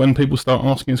eventually, when people start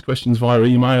asking us questions via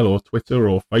email or Twitter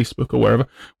or Facebook or wherever,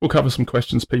 we'll cover some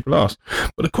questions people ask.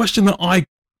 But a question that I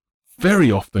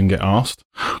very often get asked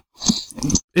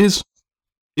is,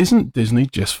 isn't Disney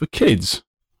just for kids?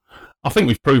 I think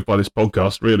we've proved by this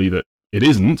podcast, really, that it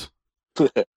isn't.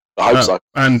 I hope so.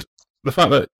 And the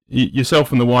fact that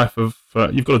yourself and the wife have...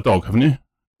 you've got a dog, haven't you?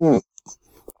 Mm.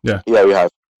 Yeah. Yeah, we have.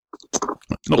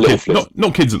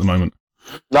 Not kids at the moment.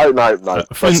 No.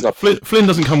 Flynn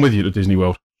doesn't come with you to Disney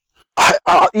World.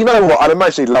 You know what? I'd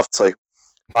imagine he'd love to.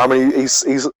 I mean,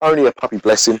 he's only a puppy,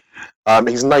 bless him.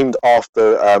 He's named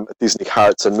after a Disney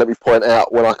character. And let me point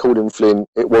out, when I called him Flynn,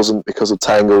 it wasn't because of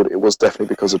Tangled. It was definitely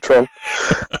because of Tron.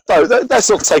 So that's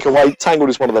not to take away. Tangled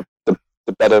is one of the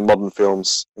better modern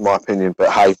films, in my opinion.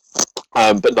 But hey,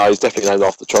 but no, he's definitely named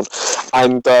after Tron.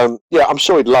 And I'm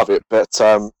sure he'd love it. But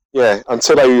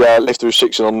until they lift the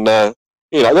restriction on, they've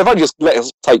only just let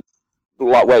us take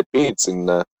wear beards in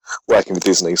working with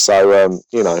Disney. So a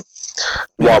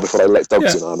while before they let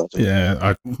dogs in, I imagine.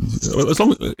 Yeah, as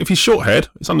long if he's short-haired,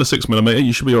 it's under 6mm,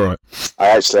 you should be all right.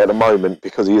 Actually, at the moment,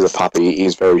 because he is a puppy, he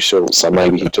is very short, so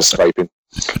maybe he'd just scrape him.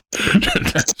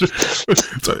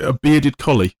 So, a bearded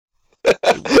collie.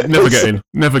 Never get in.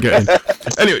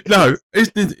 Anyway, no,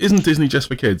 isn't Disney just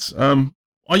for kids?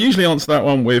 I usually answer that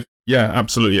one with, yeah,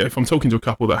 absolutely. If I'm talking to a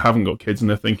couple that haven't got kids and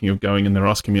they're thinking of going and they're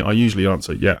asking me, I usually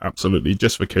answer, yeah, absolutely,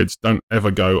 just for kids. Don't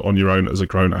ever go on your own as a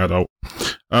grown adult.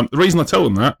 The reason I tell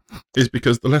them that is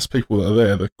because the less people that are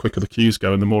there, the quicker the queues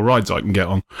go and the more rides I can get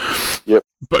on. Yep.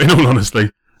 But in all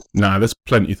honesty, there's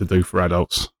plenty to do for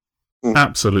adults.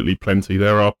 Absolutely plenty.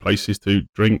 There are places to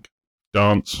drink,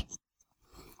 dance.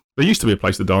 There used to be a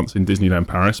place to dance in Disneyland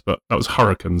Paris, but that was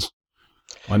Hurricanes.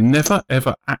 I never,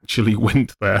 ever actually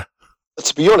went there.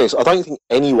 to be honest, I don't think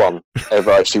anyone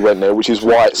ever actually went there, which is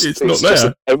why it's not just there.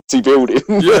 an empty building.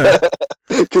 Yeah.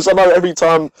 Because I know every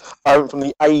time from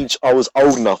the age I was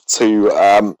old enough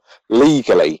to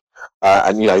legally,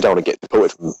 and you know, you don't want to get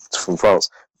deported from France,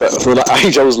 but from that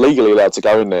age I was legally allowed to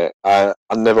go in there. I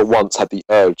never once had the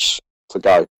urge to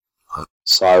go.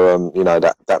 So you know,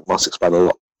 that must explain a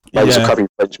lot. Maybe it's a crappy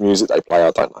French music they play.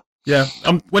 I don't know. Yeah.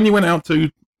 When you went out to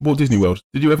Walt Disney World,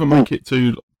 did you ever make it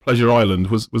to Pleasure Island?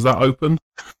 Was that open?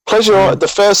 Pleasure Island. The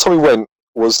first time we went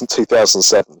was in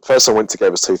 2007. First time we went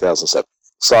together was 2007.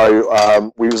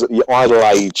 So we was at the idle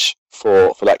age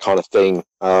for that kind of thing,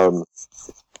 early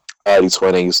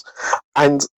 20s.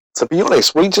 And to be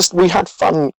honest, we had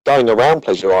fun going around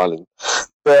Pleasure Island,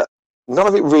 but none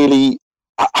of it really.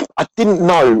 I didn't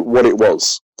know what it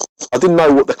was. I didn't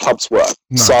know what the clubs were.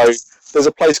 No. So there's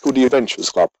a place called the Adventurers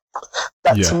Club.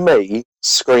 That to me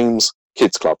screams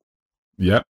kids club.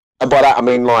 Yeah. And by that I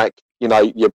mean, like, you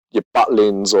know, your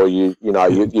Butlins or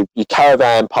your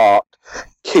caravan park,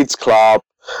 kids club.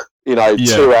 You know,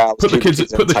 2 hours. Put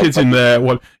the kids in there.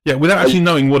 Well, without actually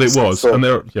knowing what it was, and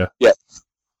they're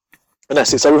and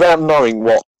that's it. So without knowing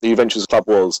what the Adventurers Club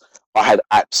was, I had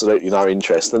absolutely no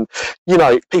interest. And you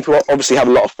know, people obviously have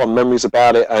a lot of fond memories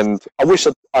about it, and I wish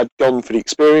I'd gone for the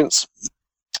experience,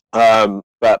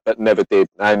 but never did.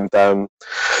 And I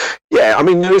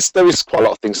mean, there is quite a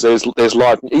lot of things. There's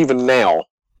live even now,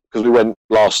 because we went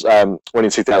in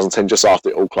 2010, just after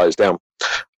it all closed down.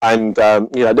 And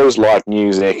you know, there was live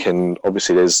music, and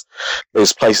obviously there's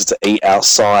places to eat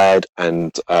outside,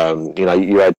 and you know,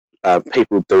 you had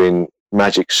people doing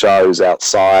magic shows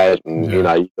outside, and you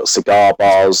know, you've got cigar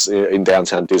bars in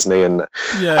downtown Disney, and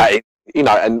you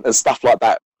know, and stuff like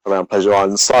that around Pleasure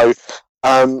Island. So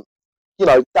you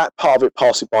know, that part of it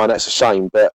passed by, and that's a shame.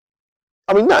 But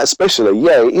I mean, that especially,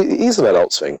 it is an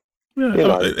adults thing. Yeah, you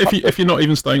know, if you're not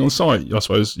even staying on site, I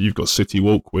suppose you've got City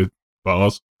Walk with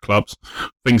bars, clubs,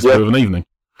 things to do of an evening.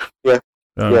 You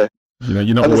know,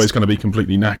 you're not always going to be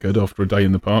completely knackered after a day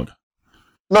in the park.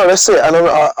 No, that's it. And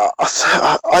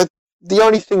I the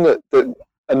only thing that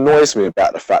annoys me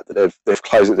about the fact that they've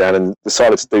closed it down and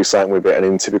decided to do something with it, and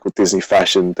in typical Disney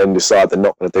fashion, then decide they're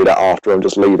not going to do that after and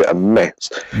just leave it a mess,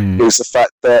 is the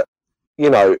fact that, you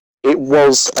know, it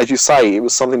was, as you say, it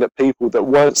was something that people that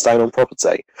weren't staying on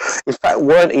property, in fact,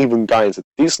 weren't even going to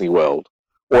Disney World,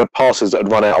 or had passes that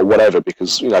had run out or whatever,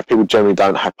 because, you know, people generally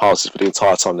don't have passes for the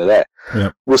entire time they're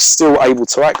there, was still able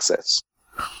to access.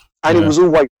 And it was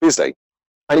always busy.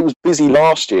 And it was busy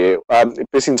last year,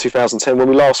 busy in 2010 when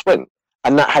we last went.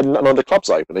 And that had none of the clubs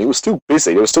open. It was still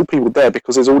busy. There were still people there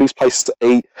because there's all these places to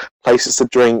eat, places to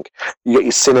drink, you get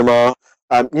your cinema,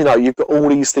 you know, you've got all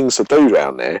these things to do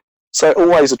around there. So it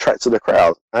always attracted the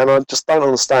crowd. And I just don't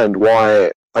understand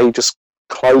why they just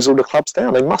close all the clubs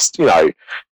down. They must, you know,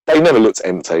 they never looked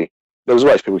empty. There was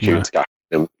always people queuing to go to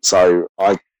them. So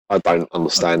I don't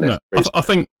understand it. No, I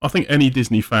think any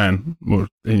Disney fan, or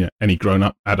any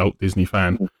grown-up adult Disney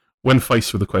fan, when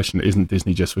faced with a question that isn't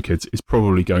Disney just for kids, is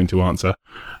probably going to answer,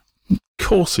 "Of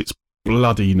course, it's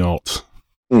bloody not.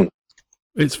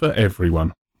 It's for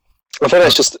everyone." I think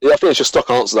it's just stock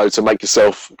answer though, to make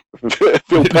yourself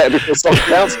feel better before stock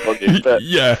answer on you. But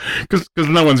yeah, because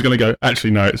no one's going to go,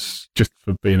 actually, no, it's just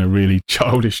for being a really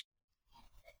childish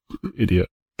idiot.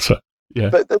 So. Yeah.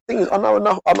 But the thing is, I know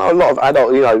a lot of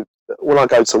adults, you know, when I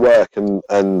go to work and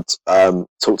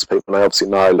talk to people, and they obviously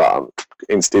know, like, I'm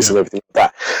into this and everything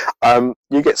like that,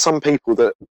 you get some people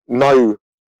that know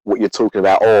what you're talking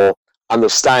about or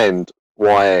understand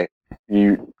why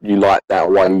you like that,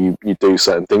 or why you do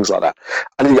certain things like that.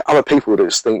 And you get other people that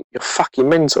just think, you're fucking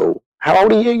mental. How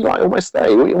old are you? Like, almost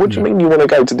there. What do you mean you want to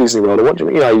go to Disney World? Or what do you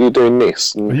mean, you know, you're doing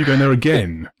this? And, are you going there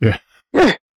again? Yeah.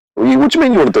 What do you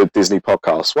mean you want to do a Disney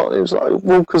podcast? Well, it was like,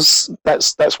 well, because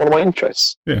that's one of my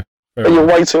interests. Yeah. But you're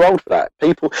way too old for that.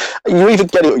 People, you either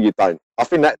get it or you don't. I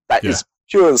think that is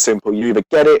pure and simple. You either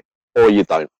get it or you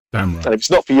don't. Damn right. And if it's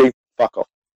not for you, fuck off.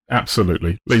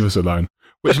 Absolutely. Leave us alone.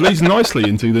 Which leads nicely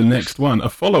into the next one. A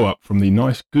follow-up from the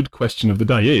nice, good question of the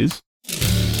day is...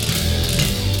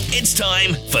 It's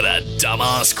time for the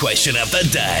Dumbass Question of the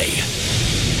Day.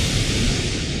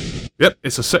 Yep,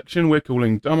 it's a section we're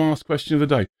calling Dumbass Question of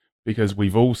the Day, because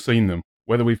we've all seen them,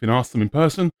 whether we've been asked them in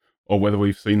person or whether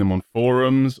we've seen them on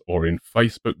forums or in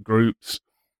Facebook groups.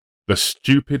 The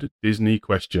stupid Disney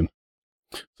question.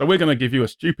 So we're going to give you a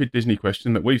stupid Disney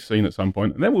question that we've seen at some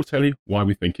point, and then we'll tell you why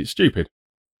we think it's stupid.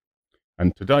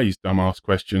 And today's dumbass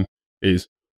question is,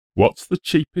 what's the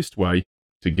cheapest way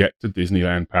to get to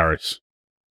Disneyland Paris?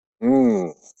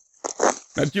 Now,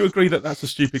 do you agree that that's a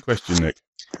stupid question, Nick?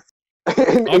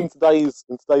 in today's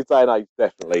day and age,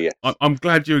 definitely, yeah. I'm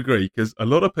glad you agree, because a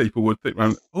lot of people would think,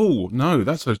 around, oh, no,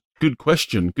 that's a good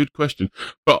question.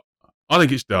 But I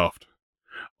think it's daft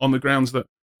on the grounds that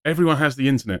everyone has the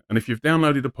internet. And if you've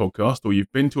downloaded a podcast or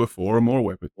you've been to a forum or a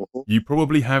web, you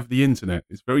probably have the internet.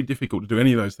 It's very difficult to do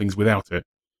any of those things without it.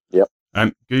 Yep.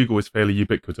 And Google is fairly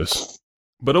ubiquitous.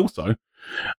 But also,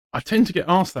 I tend to get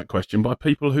asked that question by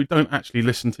people who don't actually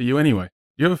listen to you anyway.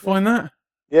 Do you ever find that?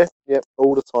 Yeah,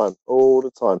 all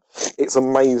the time. It's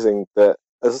amazing that,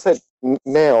 as I said,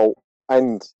 now,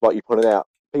 and like you pointed out,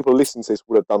 people listening to this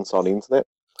would have done so on the internet.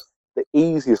 The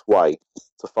easiest way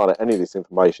to find out any of this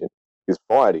information is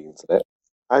via the internet,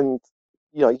 and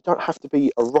you don't have to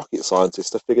be a rocket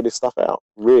scientist to figure this stuff out,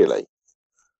 really.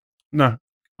 No,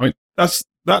 I mean that's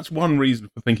one reason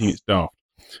for thinking it's daft.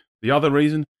 The other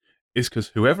reason is because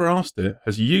whoever asked it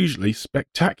has usually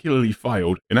spectacularly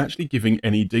failed in actually giving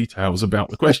any details about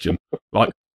the question,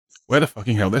 like where the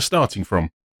fucking hell they're starting from.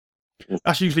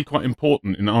 That's usually quite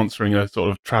important in answering a sort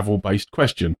of travel-based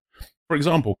question. For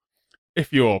example,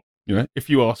 if you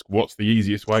ask what's the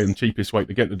easiest way and cheapest way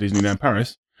to get to Disneyland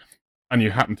Paris, and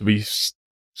you happen to be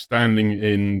standing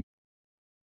in,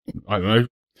 I don't know,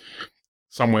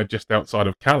 somewhere just outside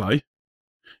of Calais,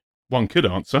 one could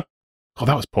answer, oh,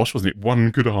 that was posh, wasn't it?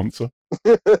 One could answer.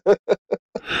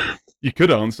 You could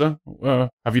answer,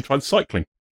 have you tried cycling?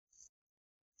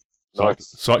 Nice.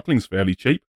 Cycling's fairly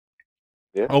cheap.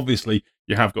 Yeah. Obviously,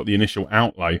 you have got the initial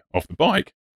outlay of the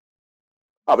bike.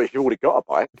 Oh, but if you've already got a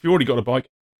bike. If you've already got a bike,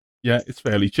 yeah, it's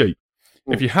fairly cheap.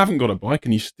 If you haven't got a bike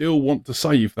and you still want to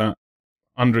save that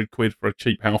 £100 for a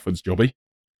cheap Halfords jobby,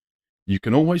 you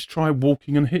can always try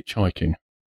walking and hitchhiking.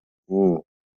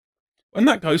 And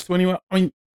that goes to anywhere. I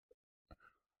mean,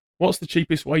 what's the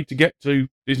cheapest way to get to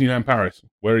Disneyland Paris?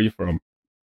 Where are you from?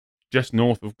 Just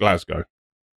north of Glasgow.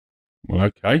 Well,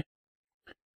 okay.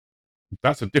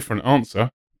 That's a different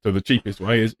answer to the cheapest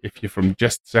way is if you're from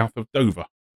just south of Dover.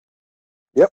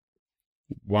 Yep.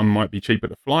 One might be cheaper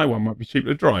to fly, one might be cheaper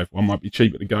to drive, one might be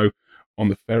cheaper to go on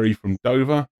the ferry from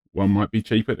Dover, one might be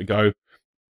cheaper to go,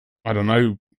 I don't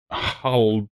know,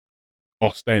 Hull,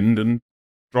 Ostend, and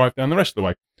drive down the rest of the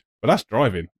way. But that's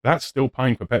driving. That's still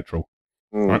paying for petrol.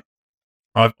 Right?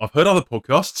 I've heard other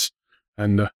podcasts,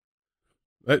 and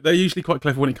they're usually quite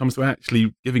clever when it comes to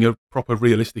actually giving a proper,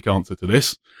 realistic answer to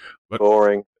this. But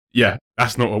boring. Yeah,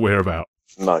 that's not what we're about.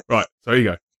 No. Right, so here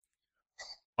you go.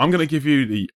 I'm going to give you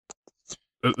the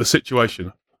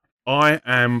situation. I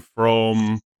am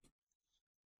from,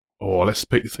 let's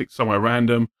pick somewhere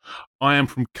random. I am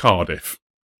from Cardiff.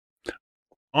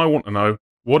 I want to know,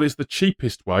 what is the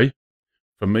cheapest way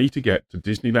for me to get to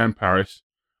Disneyland Paris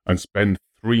and spend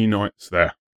 3 nights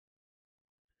there?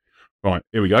 Right,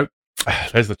 here we go.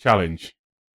 There's the challenge.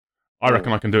 I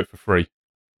reckon I can do it for free.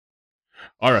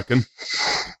 I reckon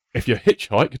if you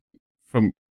hitchhike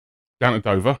from down to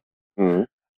Dover and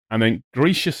then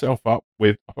grease yourself up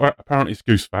with, apparently it's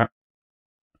goose fat,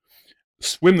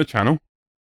 swim the channel,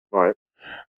 right,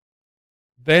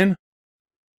 then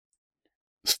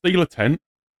steal a tent.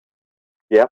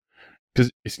 Yeah.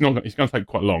 Because it's going to take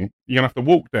quite long. You're going to have to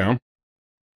walk down,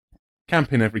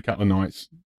 camp in every couple of nights,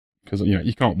 because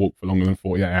you can't walk for longer than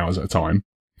 48 hours at a time.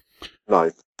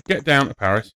 No. Get down to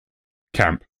Paris,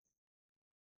 camp.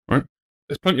 Right?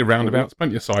 There's plenty of roundabouts,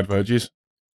 plenty of side verges.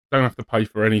 Don't have to pay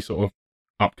for any sort of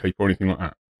upkeep or anything like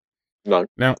that. No.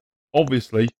 Now,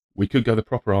 obviously, we could go the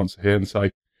proper answer here and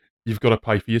say, you've got to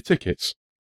pay for your tickets.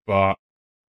 But,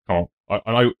 I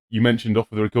know you mentioned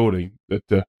off of the recording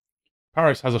that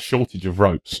Paris has a shortage of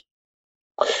ropes.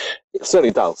 It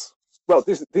certainly does. Well,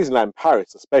 Disneyland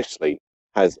Paris especially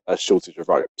has a shortage of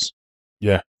ropes.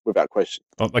 Yeah. Without question.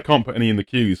 They can't put any in the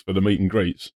queues for the meet and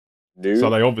greets. No. So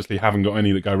they obviously haven't got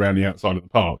any that go around the outside of the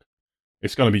park.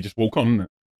 It's going to be just walk on, isn't it?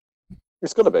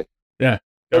 It's going to be. Yeah.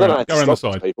 Go around the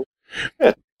side. People.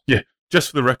 Yeah.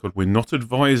 Just for the record, we're not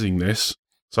advising this.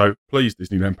 So please,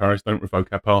 Disneyland Paris, don't revoke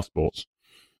our passports.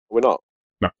 We're not.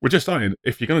 No, we're just saying,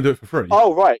 if you're going to do it for free...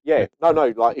 Oh, right, yeah. No,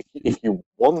 like, if you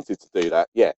wanted to do that,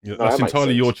 yeah. Yeah, no, that's that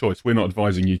entirely your choice. We're not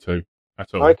advising you to,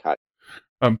 at all. Okay.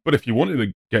 But if you wanted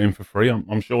to get in for free,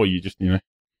 I'm sure you just, go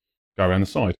around the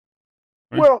side.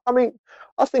 Right? Well, I mean,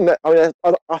 I think a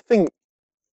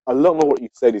lot of what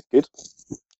you've said is good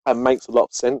and makes a lot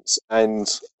of sense, and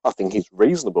I think it's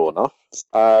reasonable enough.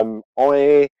 The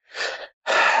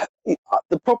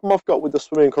problem I've got with the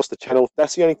swimming across the channel,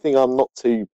 that's the only thing I'm not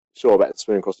too sure about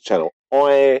swimming across the channel.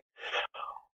 I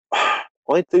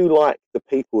do like the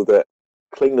people that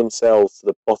cling themselves to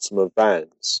the bottom of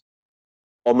vans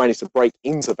or manage to break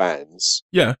into vans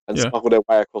and smuggle their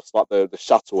way across like the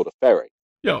shuttle or the ferry.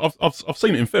 Yeah, I've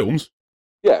seen it in films.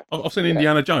 Yeah. I've seen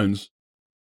Indiana Jones,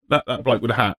 that bloke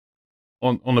with a hat,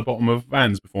 on the bottom of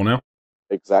vans before now.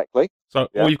 Exactly. So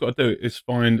Yeah. all you've got to do is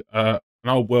find an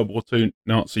old World War II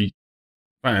Nazi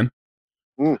van,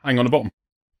 hang on the bottom.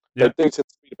 Yeah. They do tend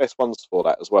to be the best ones for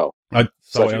that as well.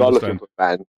 So if you're not looking for a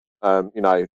van,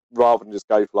 rather than just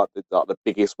go for like the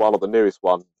biggest one or the newest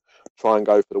one, try and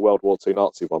go for the World War II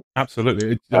Nazi one.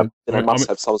 Absolutely. They must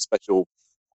have some special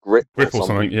grip or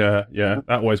something. Yeah.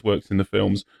 That always works in the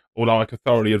films. Although I could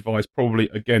thoroughly advise probably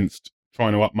against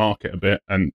trying to upmarket a bit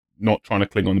and not trying to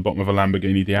cling on the bottom of a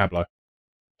Lamborghini Diablo.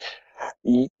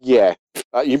 Yeah,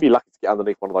 you'd be lucky to get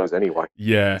underneath one of those anyway.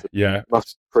 Yeah.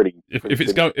 That's pretty. If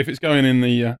it's going in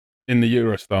the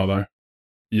Eurostar though,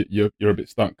 you're a bit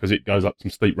stuck because it goes up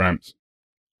some steep ramps.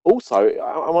 Also,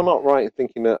 am I not right in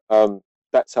thinking that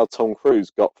that's how Tom Cruise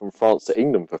got from France to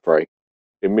England for free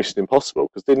in Mission Impossible?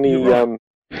 Because didn't he? Right.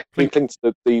 He clinked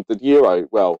the Euro.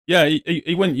 Well, yeah,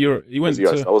 he went Euro. He went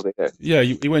Eurostar, wasn't he? Yeah,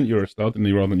 he went Eurostar, didn't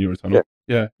he, rather than Eurotunnel?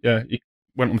 Yeah. He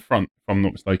went on the front, if I'm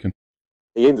not mistaken.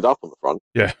 He ended up on the front.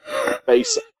 Yeah, but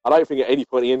I don't think at any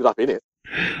point he ended up in it.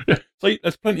 Yeah, so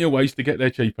there's plenty of ways to get there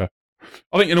cheaper.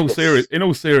 I think in all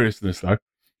seriousness, though,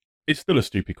 it's still a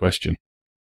stupid question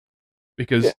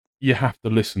because you have to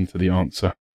listen to the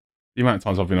answer. The amount of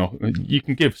times I've been off, you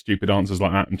can give stupid answers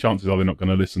like that, and chances are they're not going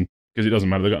to listen because it doesn't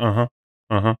matter. They go,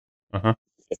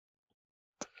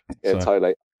 Yeah,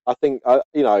 totally. I think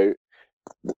the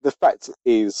fact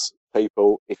is,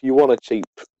 people, if you want a cheap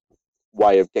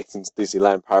way of getting to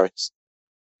Disneyland Paris,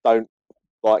 don't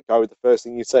go with the first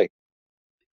thing you see.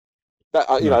 That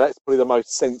that's probably the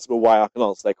most sensible way I can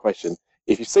answer that question.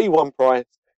 If you see one price,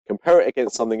 compare it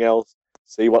against something else,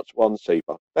 see which one's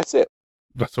cheaper. That's it.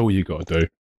 That's all you got to do.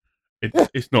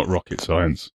 It's not rocket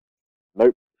science.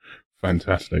 Nope.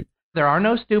 Fantastic. There are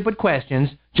no stupid questions,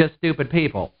 just stupid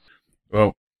people.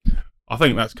 Well, I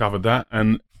think that's covered that,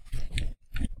 and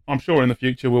I'm sure in the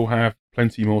future we'll have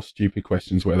plenty more stupid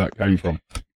questions where that came from.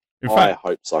 I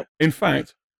hope so. In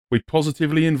fact, we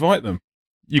positively invite them.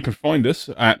 You can find us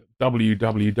at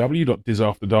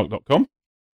www.disafterdark.com.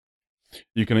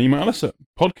 You can email us at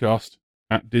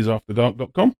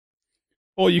podcast@disafterdark.com,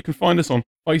 or you can find us on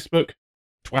Facebook,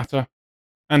 Twitter,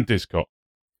 and Discord.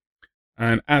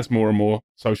 And as more and more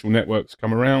social networks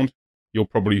come around, you'll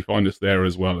probably find us there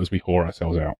as well as we whore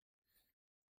ourselves out.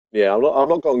 Yeah, I've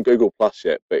not got on Google Plus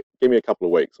yet, but give me a couple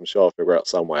of weeks. I'm sure I'll figure out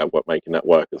some way of making that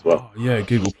work as well. Oh, yeah,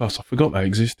 Google Plus. I forgot that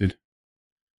existed.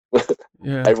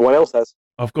 Yeah, everyone else has.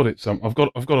 I've got it. I've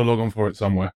got to log on for it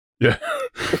somewhere. Yeah.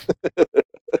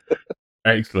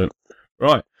 Excellent.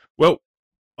 Right. Well,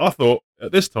 I thought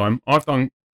at this time I've done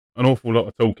an awful lot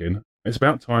of talking. It's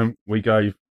about time we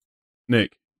gave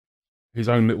Nick his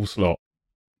own little slot,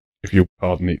 if you'll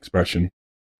pardon the expression.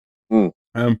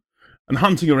 And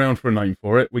hunting around for a name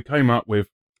for it, we came up with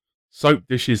Soap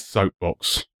Dishes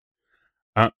Soapbox.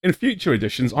 In future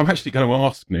editions, I'm actually going to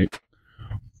ask Nick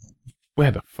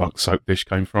where the fuck Soap Dish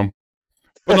came from,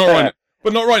 but not right.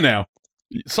 But not right now.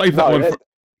 Save that one.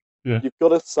 You've got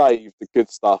to save the good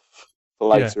stuff for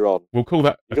later on. We'll call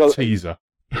that a teaser.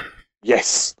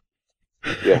 Yes.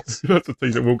 Yes. That's a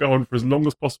teaser. We'll go on for as long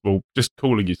as possible, just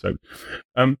calling you Soap.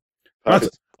 I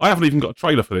haven't even got a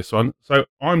trailer for this one, so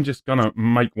I'm just gonna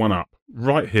make one up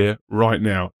right here, right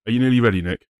now. Are you nearly ready,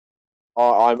 Nick?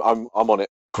 I'm on it.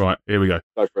 Right, here we go.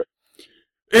 Go for it.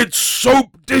 It's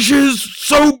Soap Dishes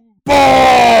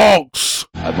Soapbox.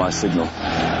 At my signal.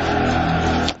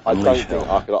 I don't think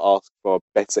I could ask for a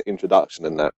better introduction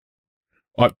than that.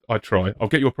 I try. I'll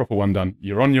get you a proper one done.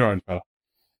 You're on your own, fella.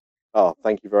 Oh,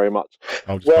 thank you very much.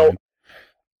 Well,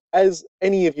 as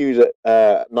any of you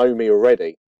that know me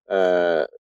already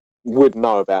would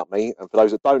know about me, and for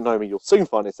those that don't know me, you'll soon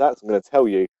find this out. So I'm going to tell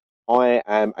you, I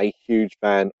am a huge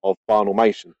fan of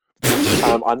Barnelmation.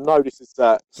 I know this is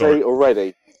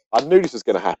already. I knew this was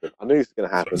going to happen.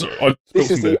 This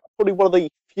is probably one of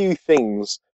the few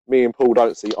things me and Paul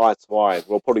don't see eye to eye.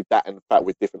 Well, probably that and the fact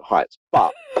with different heights.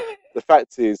 But the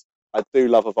fact is, I do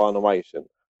love a Barnelmation.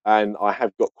 And I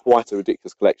have got quite a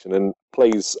ridiculous collection. And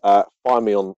please find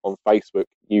me on Facebook.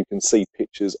 You can see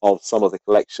pictures of some of the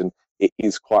collection. It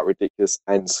is quite ridiculous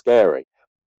and scary.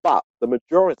 But the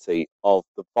majority of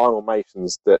the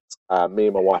Barnelmations that me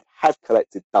and my wife have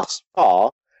collected thus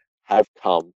far have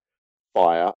come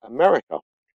via America.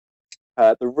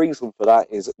 The reason for that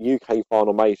is UK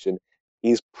Barnelmation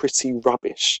is pretty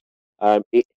rubbish.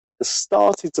 It has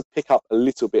started to pick up a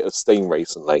little bit of steam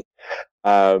recently.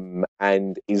 And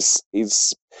is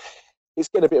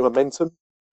getting a bit of momentum.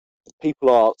 People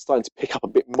are starting to pick up a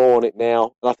bit more on it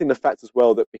now, and I think the fact as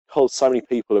well that because so many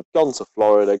people have gone to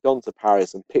Florida, gone to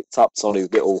Paris, and picked up some of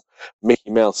these little Mickey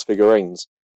Mouse figurines,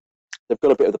 they've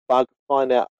got a bit of the bug,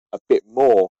 find out a bit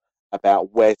more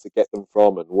about where to get them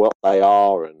from and what they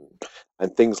are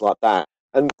and things like that.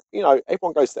 And, you know,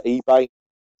 everyone goes to eBay,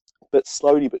 but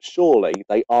slowly but surely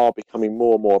they are becoming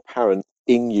more and more apparent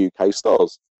in UK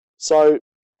stores. So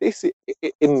this,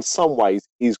 in some ways,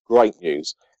 is great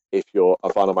news if you're a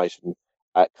Vinylmation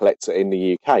collector in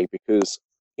the UK, because,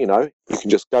 you know, you can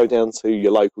just go down to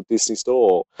your local Disney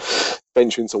store or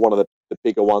venture into one of the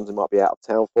bigger ones that might be out of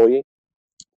town for you.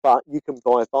 But you can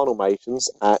buy Vinylmations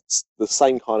at the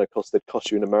same kind of cost they'd cost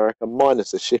you in America,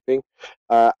 minus the shipping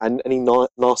and any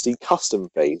nasty custom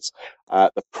fees.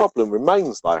 The problem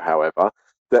remains, though, however,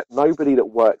 that nobody that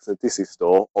works in a Disney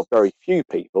store, or very few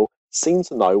people, seem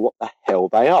to know what the hell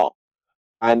they are,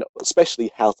 and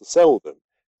especially how to sell them.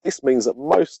 This means that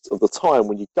most of the time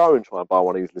when you go and try and buy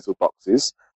one of these little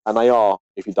boxes, and they are,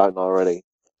 if you don't know already,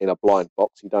 in a blind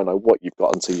box, you don't know what you've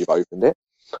got until you've opened it.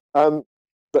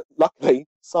 But luckily,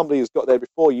 somebody has got there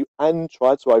before you and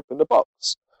tried to open the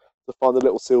box to find the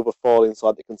little silver foil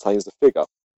inside that contains the figure.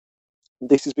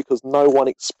 This is because no one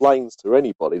explains to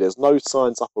anybody. There's no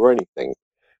signs up or anything.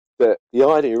 That the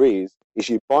idea is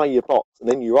you buy your box and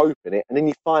then you open it and then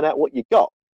you find out what you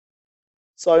got.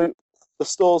 So the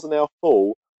stores are now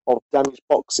full of damaged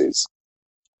boxes,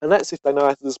 and that's if they know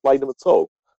how to display them at all.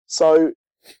 So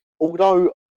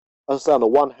although, as I say, on the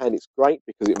one hand, it's great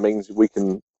because it means we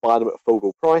can buy them at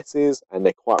affordable prices and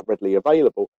they're quite readily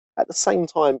available. At the same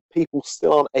time, people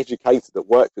still aren't educated that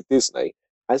work for Disney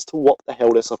as to what the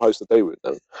hell they're supposed to do with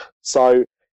them. So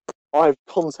I've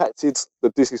contacted the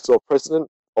Disney Store president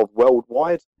of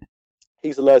Worldwide.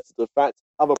 He's alerted to the fact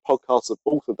other podcasts have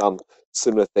also done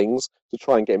similar things to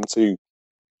try and get him to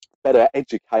better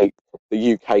educate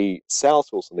the UK sales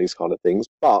force on these kind of things.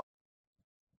 But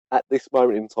at this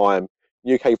moment in time,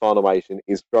 UK Vinylmation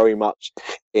is very much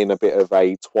in a bit of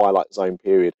a twilight zone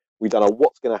period. We don't know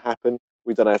what's going to happen.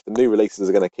 We don't know if the new releases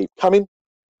are going to keep coming,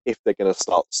 if they're going to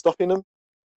start stopping them.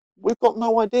 We've got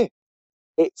no idea.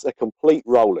 It's a complete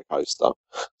roller coaster.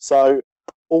 So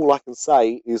all I can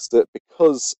say is that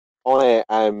because I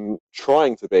am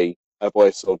trying to be a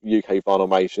voice of UK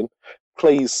Vinylmation,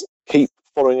 please keep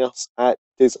following us at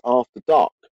Dis After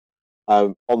Dark.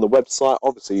 On the website,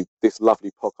 obviously, this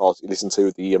lovely podcast you listen to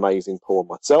with the amazing Paul and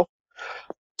myself.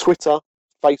 Twitter,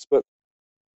 Facebook,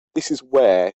 this is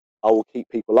where I will keep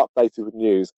people updated with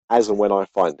news as and when I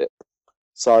find it.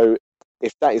 So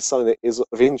if that is something that is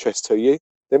of interest to you,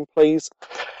 then please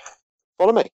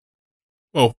follow me.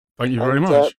 Well, thank you very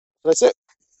much. That's it.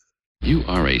 You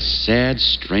are a sad,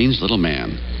 strange little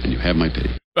man, and you have my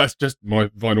pity. That's just my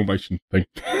Vinylmation thing.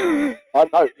 I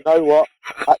know. You know what?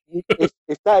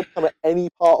 If that had come at any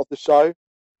part of the show,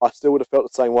 I still would have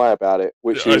felt the same way about it.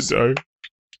 Which is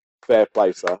fair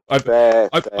play, sir.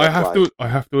 I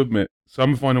have to admit,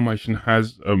 some Vinylmation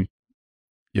has. I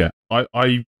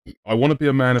want to be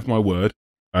a man of my word,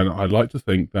 and I like to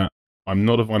think that I'm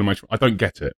not a Vinylmation. I don't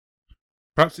get it.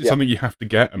 Perhaps it's something you have to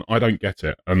get, and I don't get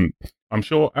it. And I'm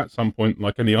sure at some point,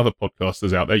 like any other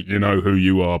podcasters out there, you know who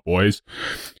you are, boys,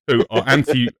 who are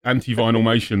anti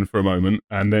Vinylmation for a moment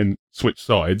and then switch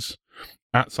sides.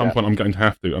 At some point, I'm going to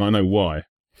have to, and I know why.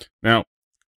 Now,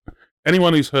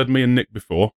 anyone who's heard me and Nick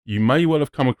before, you may well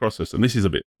have come across us, and this is a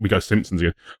bit, we go Simpsons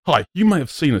again. Hi, you may have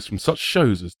seen us from such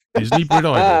shows as Disney Brit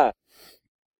Idol.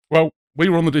 Well, we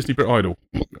were on the Disney Brit Idol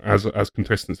as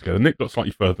contestants together. Nick got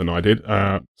slightly further than I did,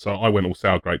 so I went all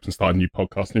sour grapes and started a new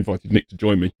podcast and invited Nick to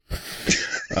join me.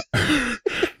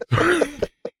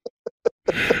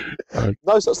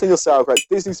 No such thing as sour grapes.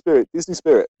 Disney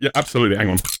Spirit. Yeah, absolutely. Hang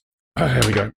on. Here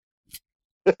we go.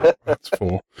 That's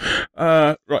 4.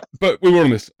 Right, but we were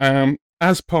on this.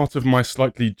 As part of my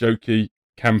slightly jokey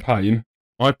campaign,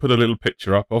 I put a little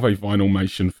picture up of a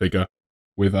Vinylmation figure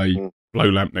with a glow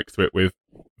lamp next to it with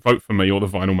 "Vote for me or the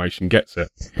Vinylmation gets it,"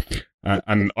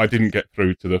 and I didn't get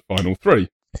through to the final 3.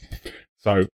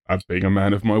 So, as being a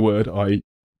man of my word, I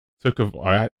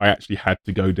actually had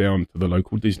to go down to the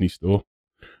local Disney store,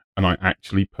 and I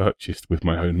actually purchased with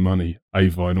my own money a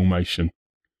Vinylmation,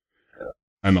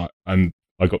 and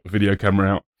I got the video camera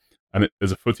out, and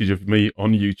there's a footage of me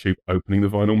on YouTube opening the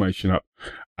Vinylmation up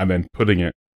and then putting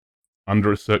it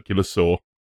under a circular saw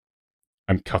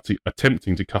and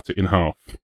attempting to cut it in half.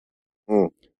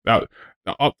 Now,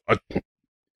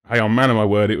 hey, I'm a man of my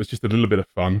word. It was just a little bit of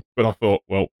fun, but I thought,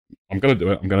 well, I'm going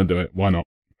to do it. Why not?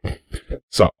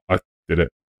 So I did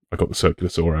it. I got the circular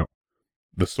saw out.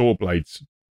 The saw blades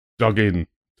dug in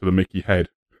to the Mickey head,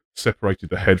 separated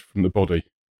the head from the body.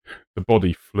 The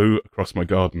body flew across my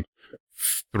garden,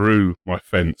 through my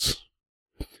fence,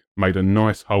 made a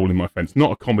nice hole in my fence.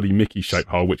 Not a comedy Mickey-shaped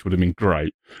hole, which would have been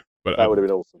great. But that would have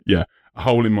been awesome. Yeah, a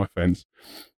hole in my fence.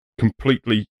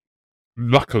 completely,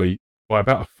 luckily, by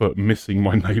about a foot, missing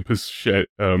my neighbour's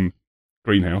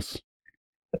greenhouse.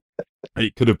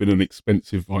 It could have been an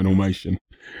expensive vinylmation.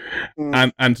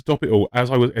 And to top it all,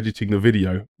 as I was editing the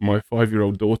video, my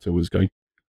 5-year-old daughter was going,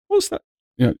 "What's that?"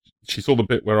 She saw the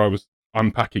bit where I was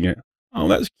unpacking it. "Oh,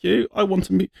 that's cute. I want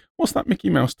to what's that Mickey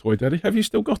Mouse toy, Daddy? Have you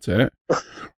still got it?"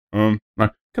 No.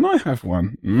 "Can I have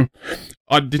one?"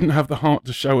 I didn't have the heart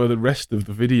to show her the rest of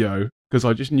the video because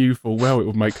I just knew full well it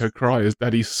would make her cry as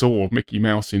Daddy saw Mickey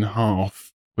Mouse in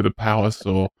half with a power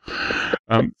saw.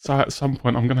 So at some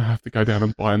point, I'm going to have to go down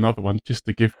and buy another one just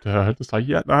to give to her to say,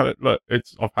 "Yeah, no, look,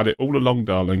 I've had it all along,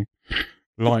 darling."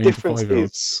 Lying to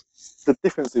 5-year-olds. The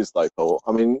difference is, though, Paul.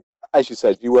 I mean, as you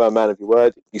said, you were a man of your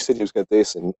word. You said you was going to do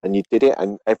this, and you did it,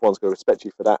 and everyone's going to respect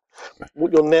you for that.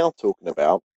 What you're now talking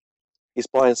about is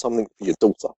buying something for your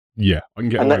daughter. Yeah, I can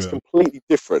get and away that's with that. Completely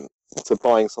different to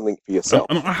buying something for yourself.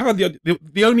 And I had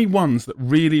the only ones that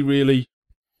really, really,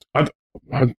 I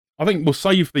think we'll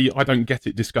save the "I don't get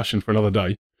it" discussion for another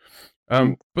day.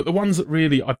 But the ones that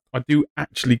really I do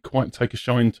actually quite take a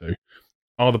shine to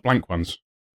are the blank ones.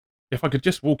 If I could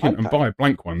just walk in and buy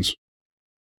blank ones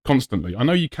constantly. I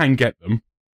know you can get them,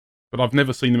 but I've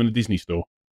never seen them in a Disney store.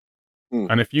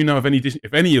 And if you know of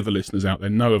if any of the listeners out there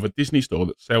know of a Disney store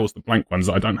that sells the blank ones,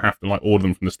 that I don't have to order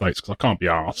them from the States because I can't be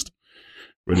arsed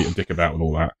really to dick about with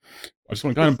all that. I just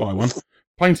want to go and buy one,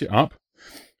 paint it up,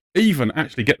 even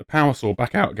actually get the power saw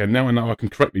back out again. Now I know I can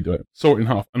correctly do it, saw it in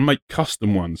half, and make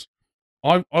custom ones.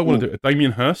 I want to do a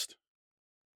Damien Hirst.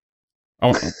 I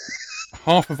want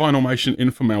half a vinylmation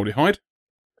in formaldehyde,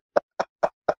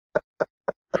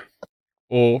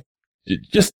 or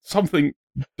just something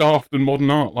daft and modern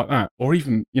art like that, or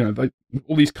even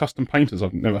all these custom painters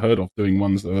I've never heard of doing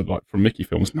ones that are like from Mickey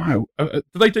films. No, do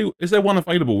they do? Is there one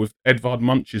available with Edvard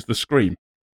Munch's The Scream?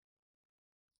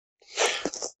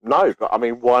 No, but I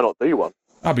mean, why not do one?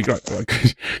 That'd be great.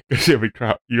 Because it'd be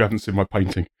crap. You haven't seen my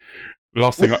painting.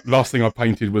 Last thing I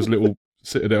painted was little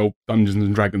Citadel Dungeons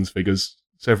and Dragons figures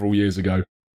several years ago.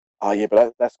 Oh yeah,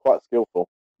 but that's quite skillful.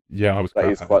 Yeah, I was. That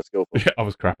is quite skillful. Yeah, I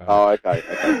was crap at it. Oh, okay,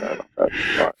 fair enough.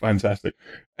 Right. Fantastic.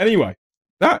 Anyway,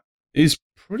 that is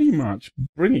pretty much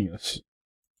bringing us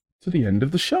to the end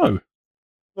of the show.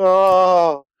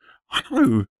 Oh, I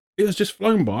know it has just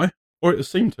flown by, or it has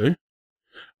seemed to.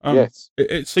 Yes,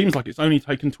 it seems like it's only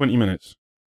taken 20 minutes.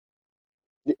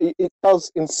 It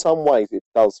does. In some ways, it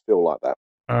does feel like that.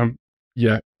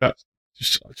 Yeah, that's.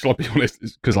 Shall I be honest?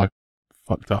 It's because I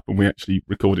fucked up and we actually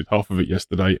recorded half of it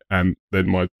yesterday, and then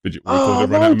my digital recorder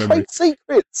ran out of memory. Trade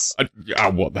secrets.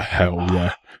 What the hell?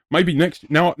 Yeah, maybe next.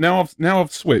 Now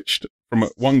I've switched from a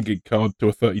 1 gig card to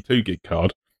a 32 gig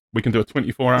card. We can do a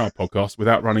 24-hour podcast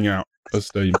without running out of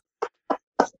steam.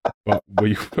 But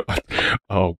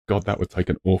oh god, that would take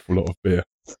an awful lot of beer.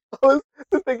 The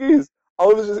thing is, I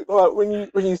was just like, when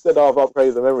you said, "Oh, I've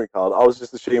upgraded the memory card," I was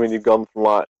just assuming you'd gone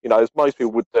from as most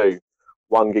people would do,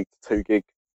 1 gig to 2 gig.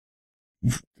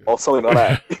 Or something like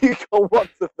that. You got 1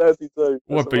 to 32.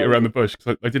 Well, I beat around the bush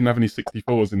because they didn't have any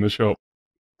 64s in the shop.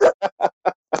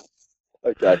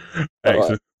 Okay. Excellent.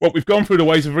 Right. Well, we've gone through the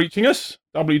ways of reaching us.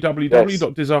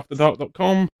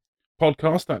 www.disafterdark.com.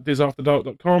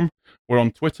 Podcast@disafterdark.com. We're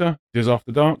on Twitter,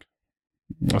 disafterdark.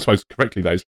 I suppose correctly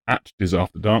that is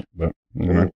 @disafterdark, but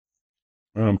you'll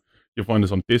find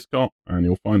us on Discord and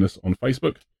you'll find us on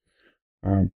Facebook.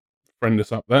 Friend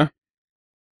us up there.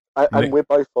 And we're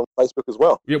both on Facebook as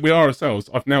well. Yeah, we are ourselves.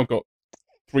 I've now got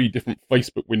 3 different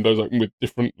Facebook windows open with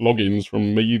different logins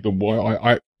from me.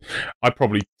 I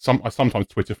sometimes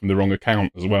Twitter from the wrong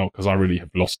account as well because I really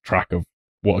have lost track of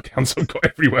what accounts I've got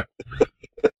everywhere.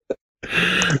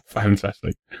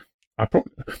 Fantastic. I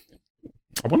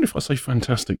wonder if I say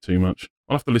fantastic too much.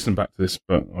 I'll have to listen back to this,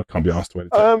 but I can't be asked to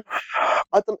edit it.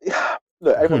 I don't.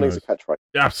 Look, everyone needs a catchphrase.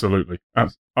 Absolutely. I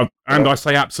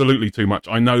say absolutely too much.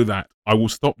 I know that. I will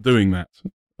stop doing that.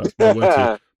 That's my word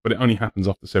to you. But it only happens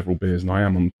after several beers, and I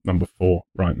am on number 4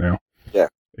 right now. Yeah.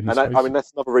 And I mean,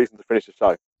 that's another reason to finish the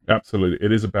show. Absolutely.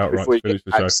 It is about right to finish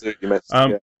the show. Absolutely messed.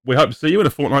 We hope to see you in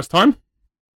a fortnight's time.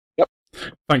 Yep.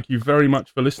 Thank you very much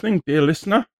for listening, dear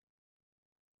listener.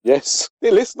 Yes.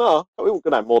 Dear listener. We're going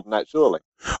to have more than that, surely.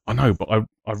 I know, but I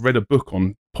read a book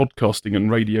on podcasting and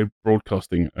radio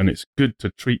broadcasting, and it's good to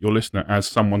treat your listener as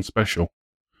someone special.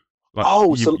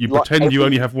 You pretend you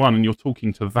only have one, and you're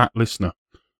talking to that listener.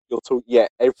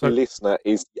 Every listener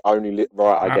is the only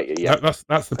right. I get you. Yeah,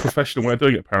 that's the professional way of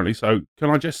doing it, apparently. So, can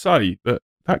I just say that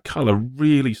colour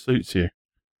really suits you?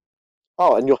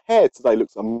 Oh, and your hair today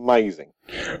looks amazing.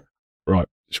 Right,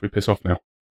 should we piss off now?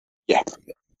 Yeah.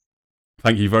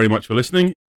 Thank you very much for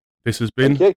listening. This has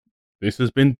been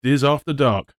Diz After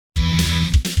Dark.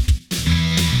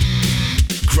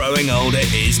 Growing older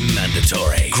is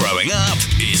mandatory. Growing up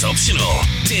is optional.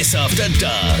 Dis After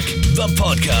Dark, the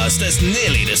podcast that's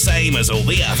nearly the same as all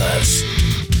the others.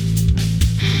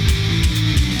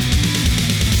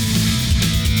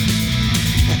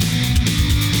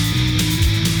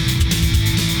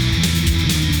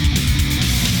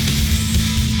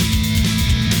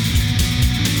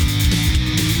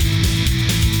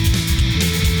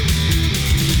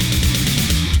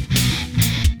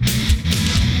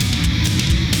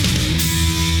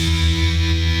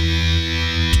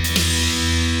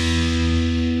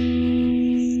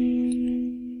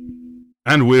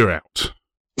 And we're out.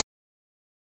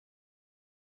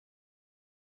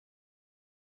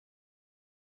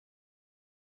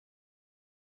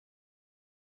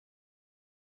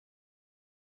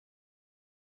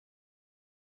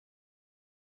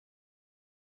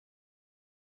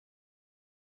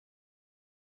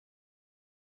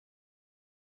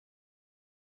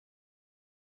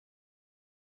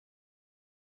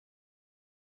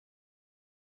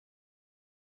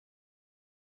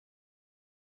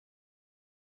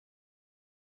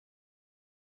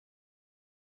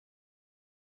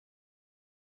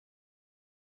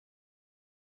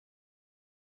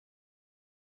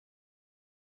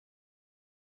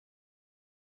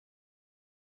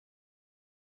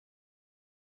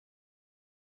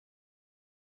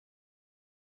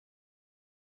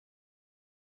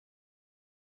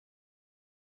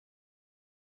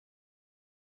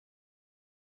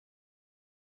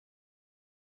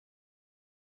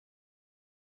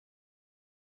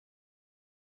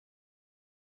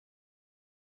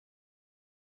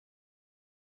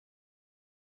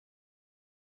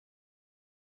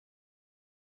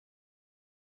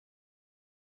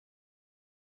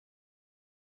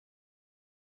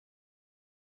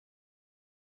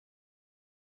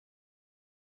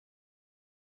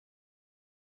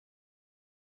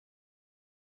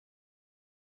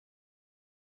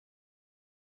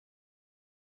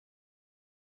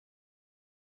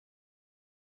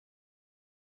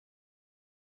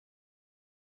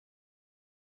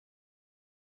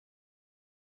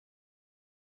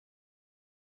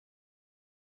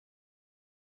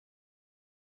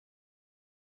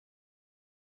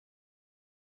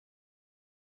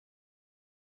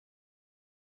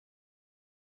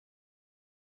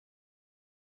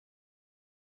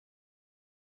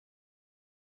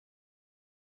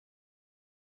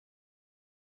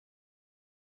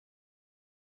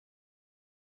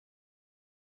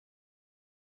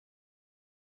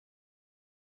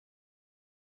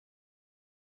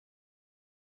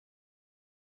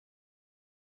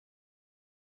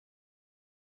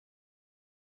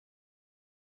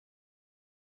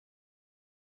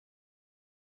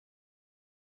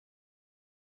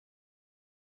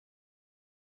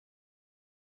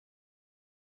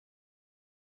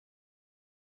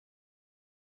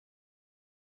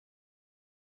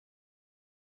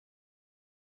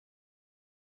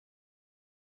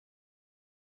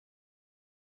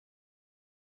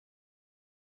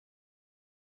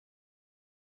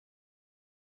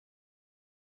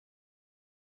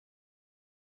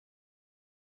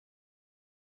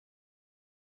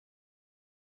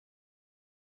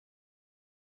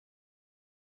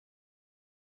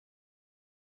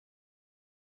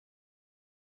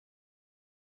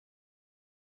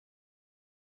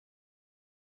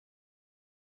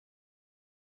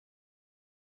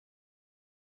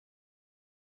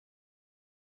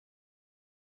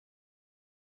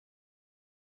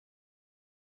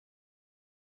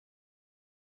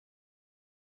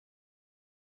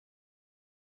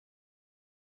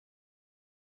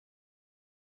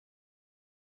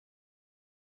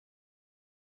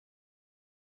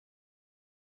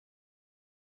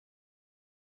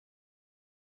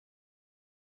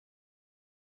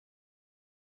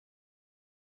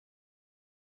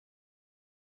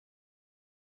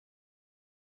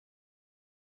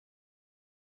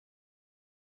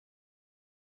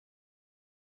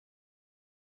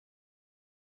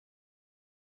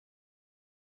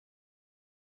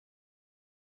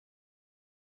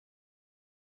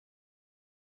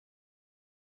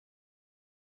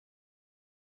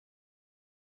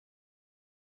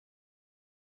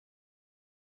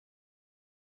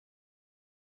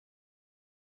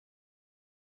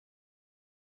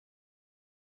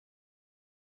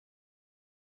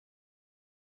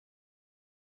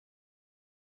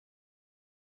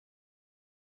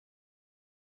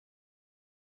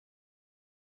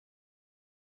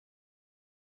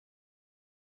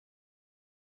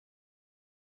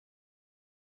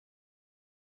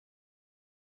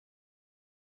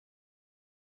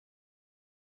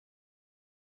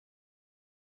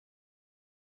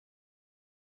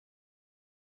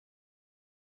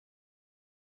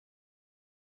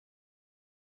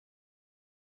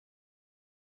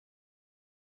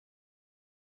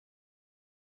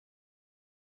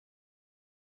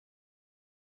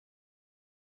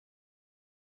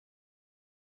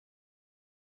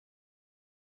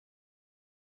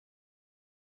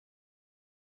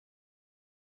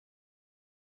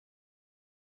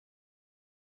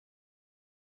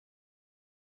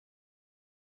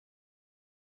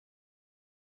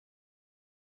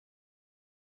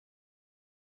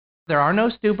 There are no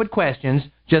stupid questions,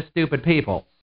 just stupid people.